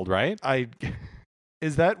battling a cold, right?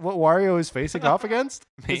 Is that what Wario is facing off against?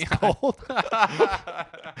 It's cold.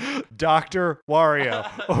 Dr. Wario.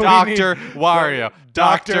 Dr. Wario.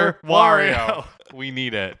 Dr. Wario. We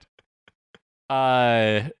need it.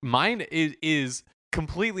 Mine is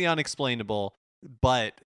completely unexplainable,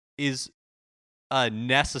 but is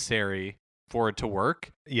necessary for it to work.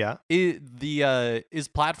 Yeah. Is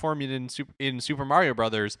platforming in Super Mario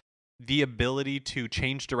Brothers the ability to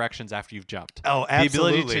change directions after you've jumped. Oh,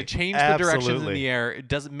 absolutely. The ability to change the directions in the air. It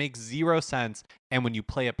doesn't make zero sense. And when you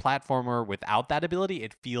play a platformer without that ability,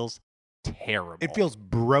 it feels terrible. It feels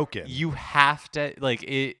broken. You have to, like,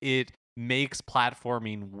 it makes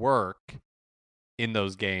platforming work in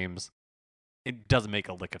those games. It doesn't make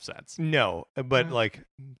a lick of sense. No, but like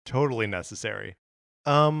totally necessary.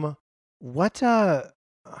 I'm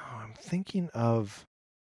thinking of,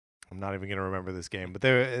 I'm not even going to remember this game, but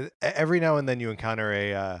there every now and then you encounter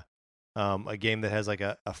a game that has like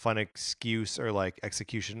a fun excuse or like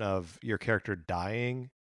execution of your character dying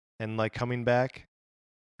and like coming back.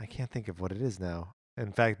 I can't think of what it is now.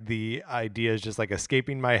 In fact, the idea is just like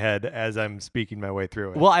escaping my head as I'm speaking my way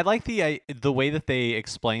through it. Well, I like the way that they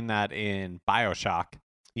explain that in BioShock.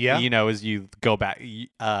 Yeah, as you go back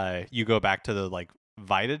to the like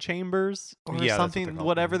Vita chambers or something,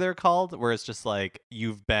 whatever they're called, where it's just like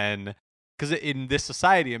you've been, because in this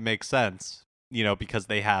society it makes sense, because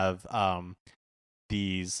they have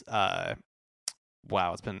these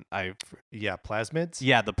plasmids.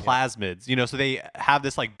 Yeah, the plasmids. So they have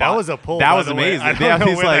this like that was a pull. That was amazing. I don't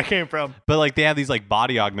know where that came from. But like they have these like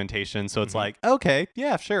body augmentations, so it's like, okay,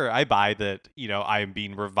 yeah, sure, I buy that. I'm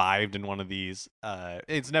being revived in one of these.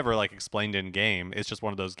 It's never like explained in game. It's just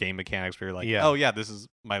one of those game mechanics where you're like, oh yeah, this is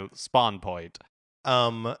my spawn point.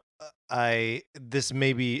 This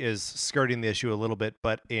maybe is skirting the issue a little bit,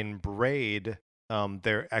 but in Braid,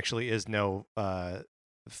 there actually is no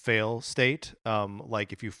fail state.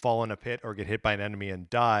 Like if you fall in a pit or get hit by an enemy and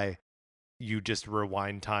die, you just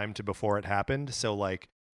rewind time to before it happened. So like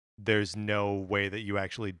there's no way that you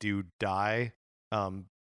actually do die.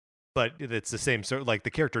 But it's the same sort, like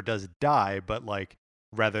the character does die, but like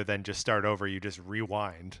rather than just start over, you just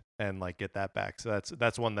rewind and like get that back. So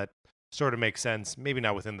that's one that sort of makes sense, maybe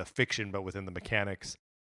not within the fiction, but within the mechanics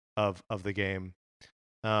of the game.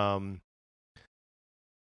 What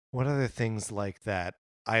other things like that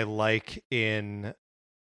I like in,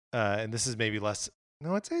 and this is maybe less,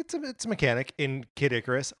 no, it's a mechanic in Kid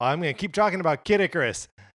Icarus. I'm going to keep talking about Kid Icarus.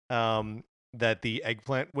 That the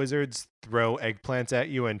eggplant wizards throw eggplants at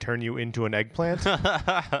you and turn you into an eggplant.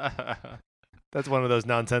 That's one of those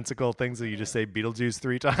nonsensical things that you just say Beetlejuice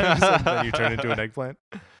 3 times and then you turn into an eggplant.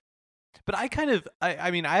 But I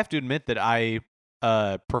have to admit that I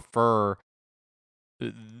prefer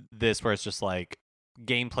this where it's just like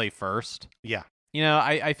gameplay first. Yeah.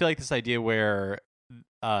 I feel like this idea where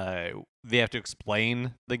they have to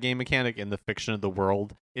explain the game mechanic in the fiction of the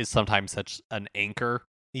world is sometimes such an anchor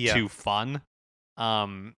to fun.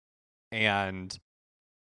 And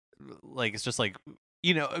like it's just like,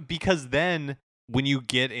 because then when you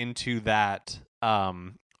get into that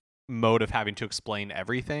mode of having to explain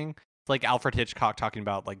everything, it's like Alfred Hitchcock talking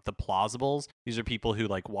about like the plausibles. These are people who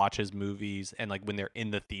like watch his movies and like when they're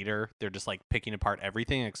in the theater, they're just like picking apart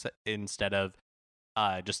everything instead of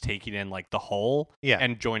just taking in like the whole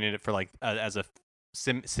and joining it for like as a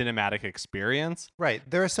cinematic experience. Right.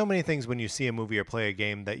 There are so many things when you see a movie or play a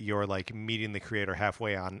game that you're like meeting the creator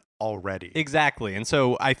halfway on already. Exactly. And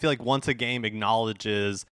so I feel like once a game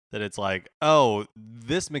acknowledges that it's like, oh,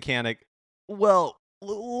 this mechanic, well,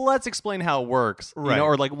 let's explain how it works, right,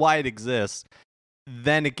 or like why it exists,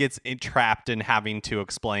 then it gets trapped in having to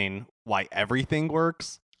explain why everything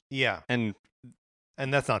works. Yeah. And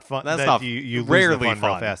that's not fun. That's not you rarely lose the fun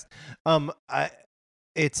fun. Real fast.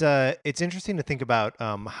 It's interesting to think about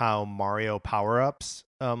how Mario power-ups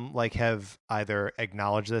like have either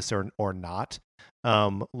acknowledged this or not.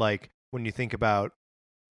 Like when you think about,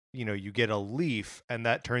 you get a leaf and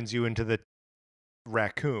that turns you into the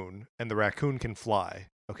raccoon and the raccoon can fly.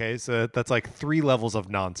 Okay, so that's like 3 levels of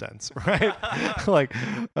nonsense, right? Like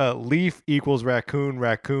leaf equals raccoon,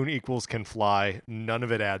 raccoon equals can fly. None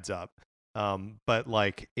of it adds up. But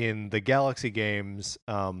like in the Galaxy games,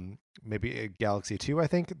 maybe Galaxy 2, I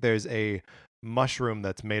think, there's a mushroom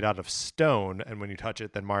that's made out of stone, and when you touch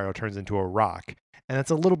it, then Mario turns into a rock. And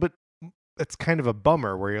it's kind of a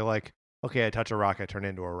bummer where you're like, okay, I touch a rock, I turn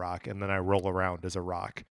into a rock, and then I roll around as a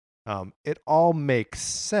rock. It all makes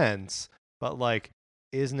sense, but like,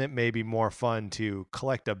 isn't it maybe more fun to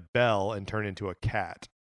collect a bell and turn into a cat,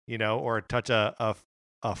 or touch a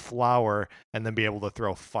flower and then be able to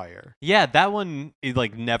throw fire? Yeah, that one is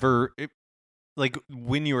like never. Like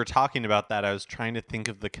when you were talking about that, I was trying to think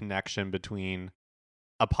of the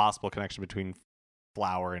possible connection between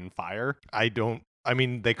flower and fire. I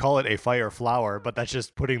mean, they call it a fire flower, but that's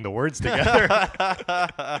just putting the words together.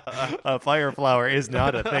 A fire flower is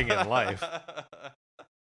not a thing in life.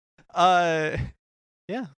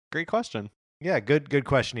 Yeah, great question. Yeah, good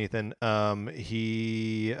question, Ethan.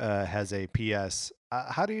 He has a PS.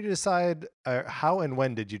 How do you decide, how and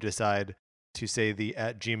when did you decide to say the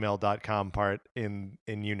 @gmail.com part in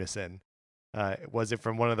unison? Was it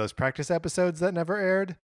from one of those practice episodes that never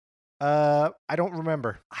aired? I don't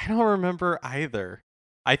remember. I don't remember either.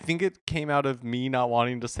 I think it came out of me not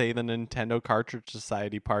wanting to say the Nintendo Cartridge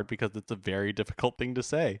Society part because it's a very difficult thing to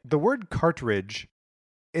say. The word cartridge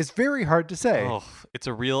is very hard to say. Oh, it's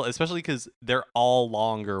a real, especially because they're all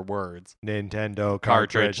longer words. Nintendo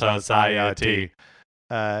Cartridge Society.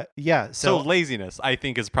 Yeah. So laziness, I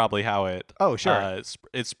think, is probably how it. Oh, sure.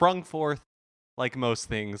 It sprung forth, like most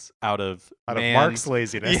things, out of Mark's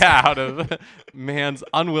laziness. Yeah, out of man's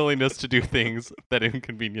unwillingness to do things that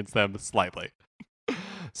inconvenience them slightly.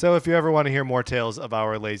 So if you ever want to hear more tales of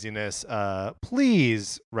our laziness,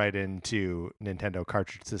 please write into Nintendo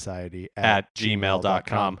Cartridge Society at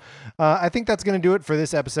gmail.com. I think that's going to do it for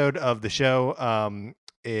this episode of the show.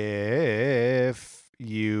 If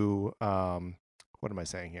you... what am I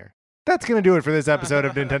saying here? That's going to do it for this episode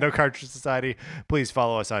of Nintendo Cartridge Society. Please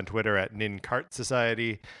follow us on Twitter at NinCart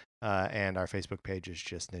Society. And our Facebook page is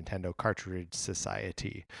just Nintendo Cartridge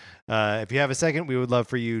Society. If you have a second, we would love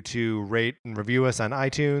for you to rate and review us on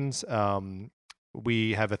iTunes.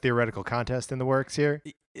 We have a theoretical contest in the works here.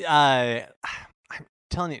 I'm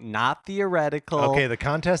telling you, not theoretical. Okay, the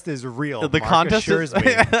contest is real. The Mark contest assures is...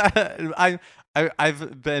 me.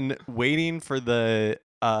 I've been waiting for the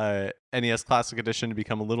NES Classic Edition to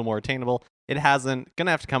become a little more attainable. It hasn't.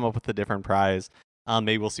 Gonna have to come up with a different prize.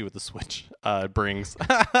 Maybe we'll see what the Switch brings.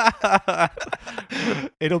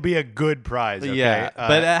 It'll be a good prize. Okay? Yeah,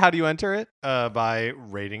 but how do you enter it? By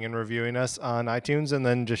rating and reviewing us on iTunes, and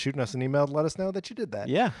then just shooting us an email to let us know that you did that.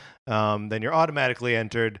 Yeah. Then you're automatically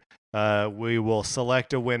entered. We will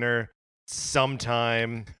select a winner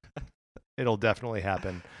sometime. It'll definitely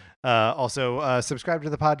happen. Also, subscribe to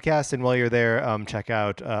the podcast, and while you're there, check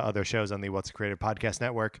out other shows on the What's a Creative Podcast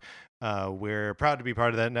Network. We're proud to be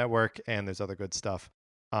part of that network, and there's other good stuff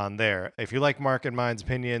on there. If you like Mark and mine's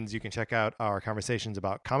opinions, you can check out our conversations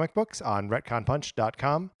about comic books on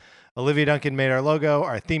retconpunch.com. Olivia Duncan made our logo.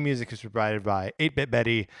 Our theme music is provided by 8-Bit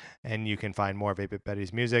Betty, and you can find more of 8-Bit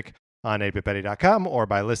Betty's music on 8bitbetty.com or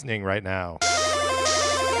by listening right now.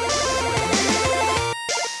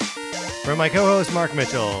 For my co-host, Mark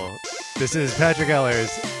Mitchell, this is Patrick Ellers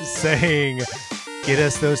saying, get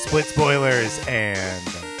us those split spoilers, and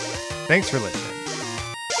thanks for listening.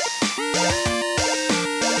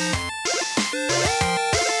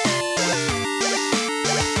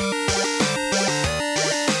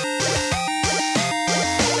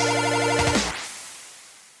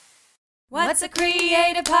 What's a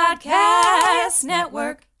Creative Podcast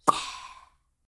Network?